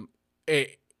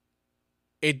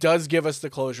 it does give us the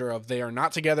closure of they are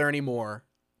not together anymore,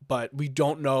 but we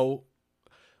don't know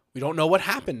what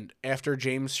happened after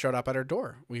James showed up at her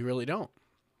door. We really don't.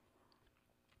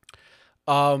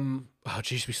 Oh,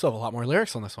 geez, we still have a lot more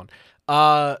lyrics on this one.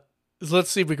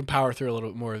 Let's see if we can power through a little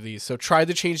bit more of these. So, tried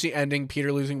to change the ending,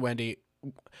 Peter losing Wendy.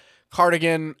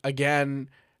 Cardigan, again,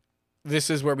 this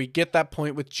is where we get that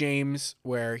point with James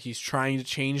where he's trying to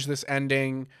change this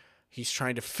ending. He's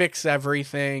trying to fix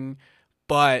everything.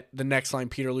 But the next line,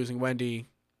 Peter losing Wendy,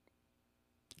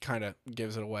 kind of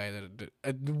gives it away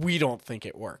that we don't think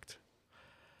it worked.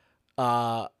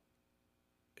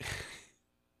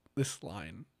 This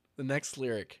line, the next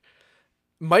lyric,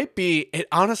 might be it.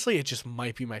 Honestly, it just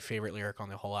might be my favorite lyric on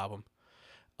the whole album.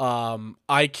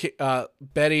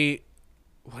 Betty.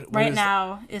 Right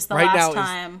now is the last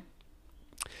time.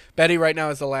 Betty, right now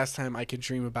is the last time I can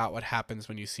dream about what happens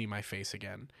when you see my face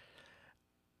again.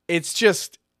 It's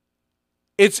just,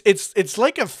 it's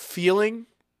like a feeling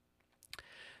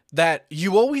that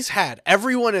you always had.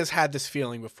 Everyone has had this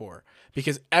feeling before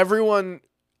because everyone.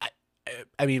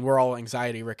 I mean, we're all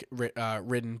anxiety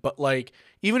ridden, but like,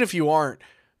 even if you aren't,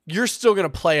 you're still going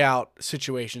to play out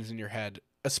situations in your head,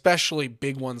 especially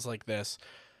big ones like this.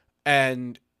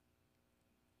 And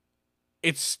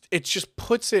it just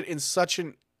puts it in such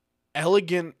an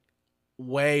elegant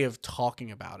way of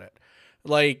talking about it.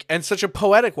 Like, and such a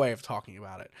poetic way of talking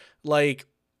about it. Like,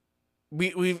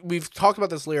 we've talked about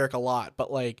this lyric a lot,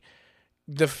 but like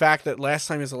the fact that this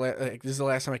is the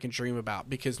last time I can dream about,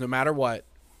 because no matter what,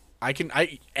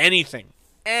 anything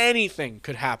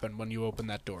could happen when you open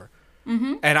that door.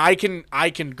 Mm-hmm. And I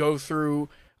can go through,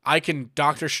 I can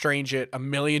Doctor Strange it a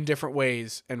million different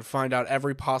ways and find out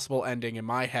every possible ending in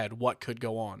my head, what could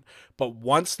go on. But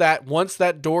once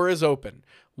that door is open,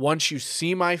 once you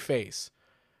see my face,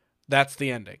 that's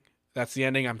the ending. That's the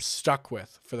ending I'm stuck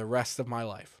with for the rest of my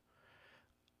life.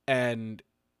 And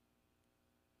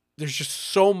there's just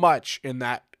so much in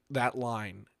that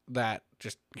line that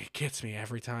just, it gets me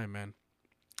every time, man.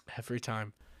 Every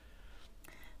time.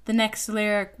 The next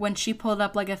lyric, when she pulled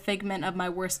up like a figment of my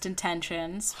worst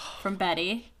intentions, from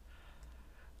Betty.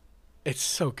 It's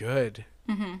so good.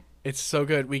 Mm-hmm. It's so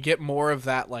good. We get more of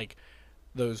that, like,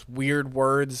 those weird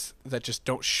words that just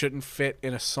shouldn't fit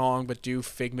in a song, but do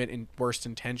figment in worst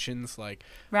intentions, like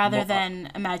rather than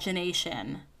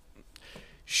imagination.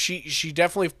 She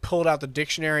definitely pulled out the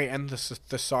dictionary and the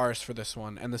thesaurus for this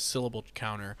one, and the syllable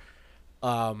counter.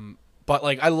 But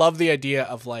like, I love the idea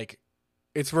of like,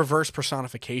 it's reverse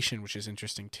personification, which is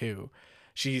interesting too.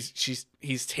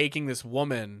 He's taking this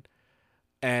woman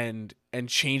and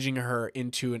changing her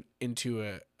into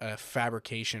a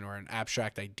fabrication or an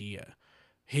abstract idea.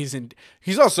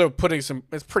 He's also putting some,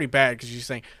 it's pretty bad because she's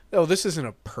saying, oh, this isn't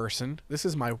a person. This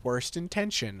is my worst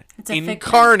intention. It's a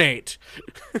incarnate.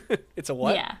 It's a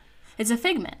what? Yeah. It's a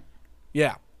figment.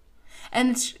 Yeah.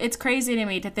 And it's crazy to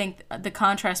me to think the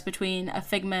contrast between a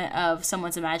figment of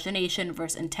someone's imagination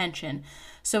versus intention.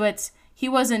 So he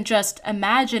wasn't just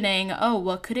imagining, oh,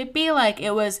 what could it be like?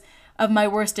 It was of my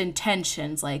worst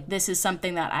intentions. Like, this is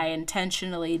something that I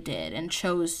intentionally did and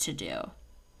chose to do.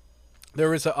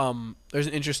 There's an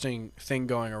interesting thing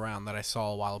going around that I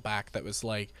saw a while back that was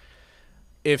like,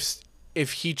 if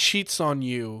he cheats on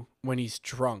you when he's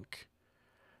drunk,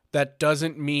 that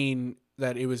doesn't mean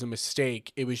that it was a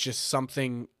mistake. It was just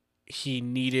something he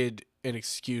needed an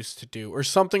excuse to do, or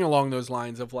something along those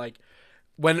lines of like,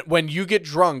 when you get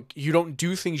drunk, you don't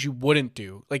do things you wouldn't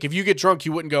do. Like, if you get drunk,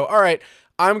 you wouldn't go, all right,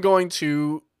 I'm going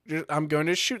to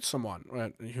shoot someone.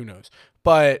 Well, who knows?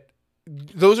 But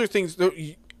those are things that,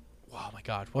 oh my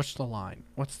God, what's the line?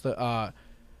 What's the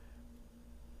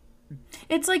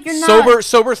it's like you're not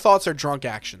sober thoughts are drunk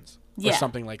actions, or yeah,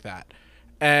 something like that.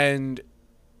 And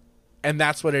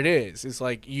that's what it is. It's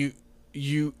like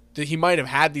he might have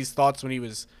had these thoughts when he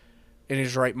was in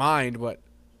his right mind, but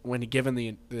when he given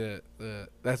those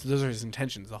are his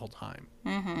intentions the whole time.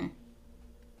 Mm-hmm.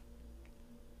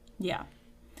 Yeah.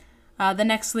 The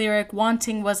next lyric,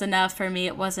 wanting was enough for me,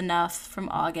 it was enough, from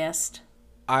August.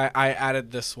 I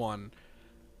added this one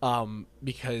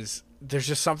because there's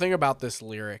just something about this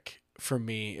lyric for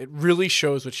me. It really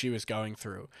shows what she was going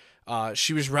through.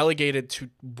 She was relegated to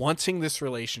wanting this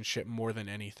relationship more than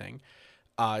anything.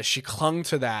 She clung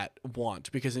to that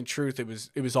want because in truth it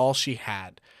was all she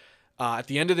had. At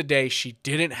the end of the day, she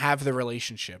didn't have the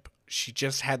relationship. She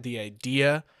just had the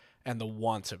idea and the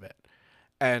want of it.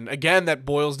 And again, that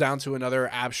boils down to another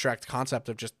abstract concept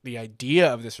of just the idea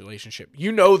of this relationship.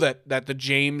 You know that the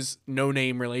James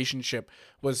no-name relationship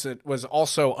was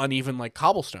also uneven like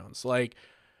cobblestones. Like,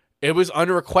 it was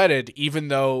unrequited, even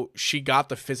though she got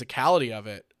the physicality of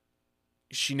it.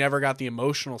 She never got the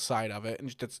emotional side of it,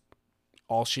 and that's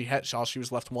all she had. All she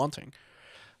was left wanting.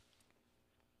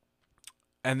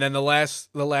 And then the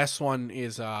last one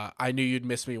is I knew you'd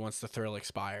miss me once the thrill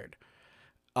expired.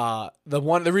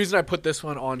 The reason I put this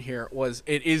one on here was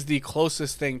it is the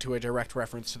closest thing to a direct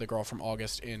reference to the girl from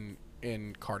August in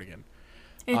Cardigan.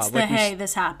 It's hey,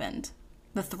 this happened.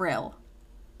 The thrill.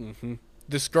 Mm-hmm.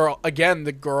 This girl, again,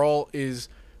 the girl is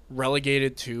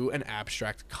relegated to an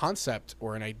abstract concept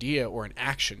or an idea or an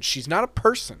action. She's not a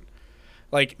person.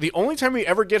 Like, the only time we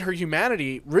ever get her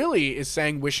humanity really is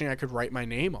saying, wishing I could write my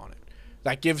name on it.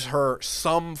 That gives her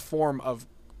some form of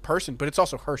person, but it's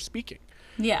also her speaking.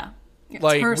 Yeah. It's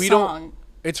like, her song.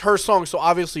 It's her song, so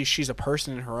obviously she's a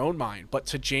person in her own mind. But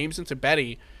to James and to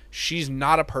Betty, she's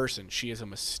not a person. She is a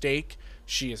mistake.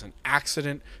 She is an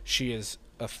accident. She is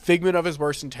a figment of his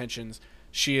worst intentions.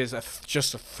 She is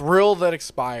just a thrill that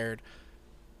expired.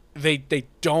 They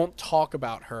don't talk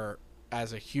about her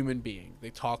as a human being. They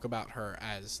talk about her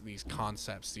as these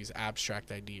concepts, these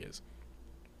abstract ideas.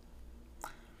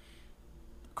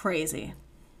 Crazy.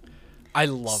 I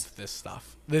love this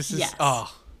stuff. This is yes.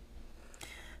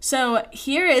 So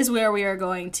here is where we are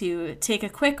going to take a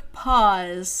quick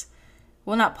pause.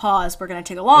 Well, not pause. We're going to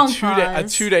take a long pause. A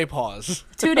 2-day pause.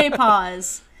 2-day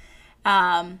pause.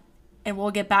 And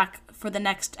we'll get back for the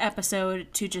next episode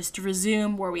to just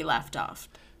resume where we left off.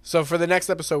 So for the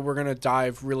next episode, we're going to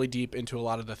dive really deep into a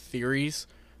lot of the theories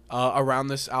around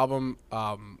this album.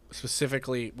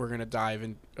 Specifically, we're going to dive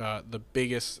in the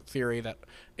biggest theory that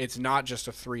it's not just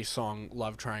a 3-song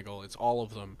love triangle. It's all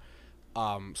of them.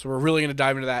 So we're really going to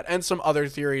dive into that and some other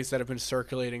theories that have been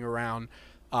circulating around.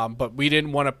 But we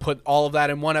didn't want to put all of that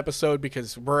in one episode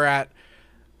because we're at...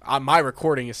 my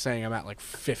recording is saying I'm at like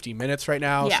 50 minutes right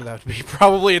now, so that would be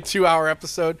probably a 2-hour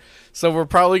episode. So we're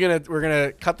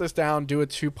gonna cut this down, do a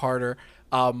 2-parter.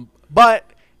 But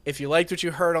if you liked what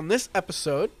you heard on this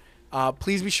episode,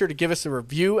 please be sure to give us a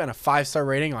review and a 5-star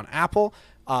rating on Apple.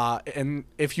 And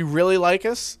if you really like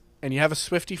us and you have a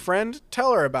Swiftie friend,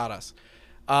 tell her about us.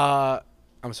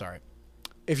 I'm sorry.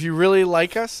 If you really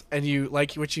like us and you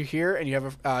like what you hear and you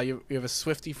have a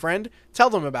Swiftie friend, tell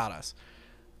them about us.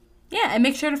 Yeah, and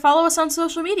make sure to follow us on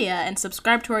social media and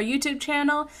subscribe to our YouTube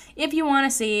channel if you want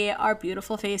to see our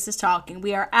beautiful faces talking.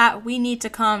 We are at We Need to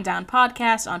Calm Down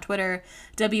Podcast on Twitter,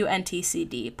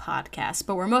 WNTCD Podcast,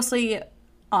 but we're mostly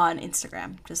on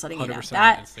Instagram, just letting you know.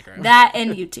 That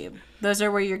and YouTube. Those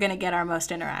are where you're going to get our most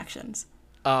interactions.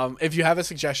 If you have a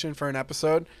suggestion for an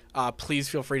episode, please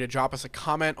feel free to drop us a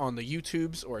comment on the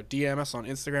YouTubes or DM us on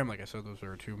Instagram. Like I said, those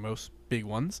are our 2 most big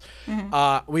ones.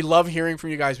 Mm-hmm. We love hearing from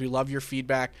you guys. We love your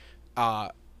feedback.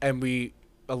 And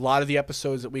a lot of the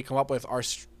episodes that we come up with are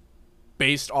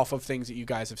based off of things that you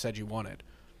guys have said you wanted.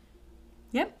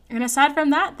 Yep. And aside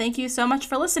from that, thank you so much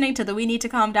for listening to the We Need to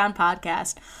Calm Down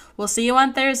podcast. We'll see you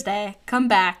on Thursday. Come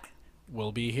back.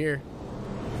 We'll be here.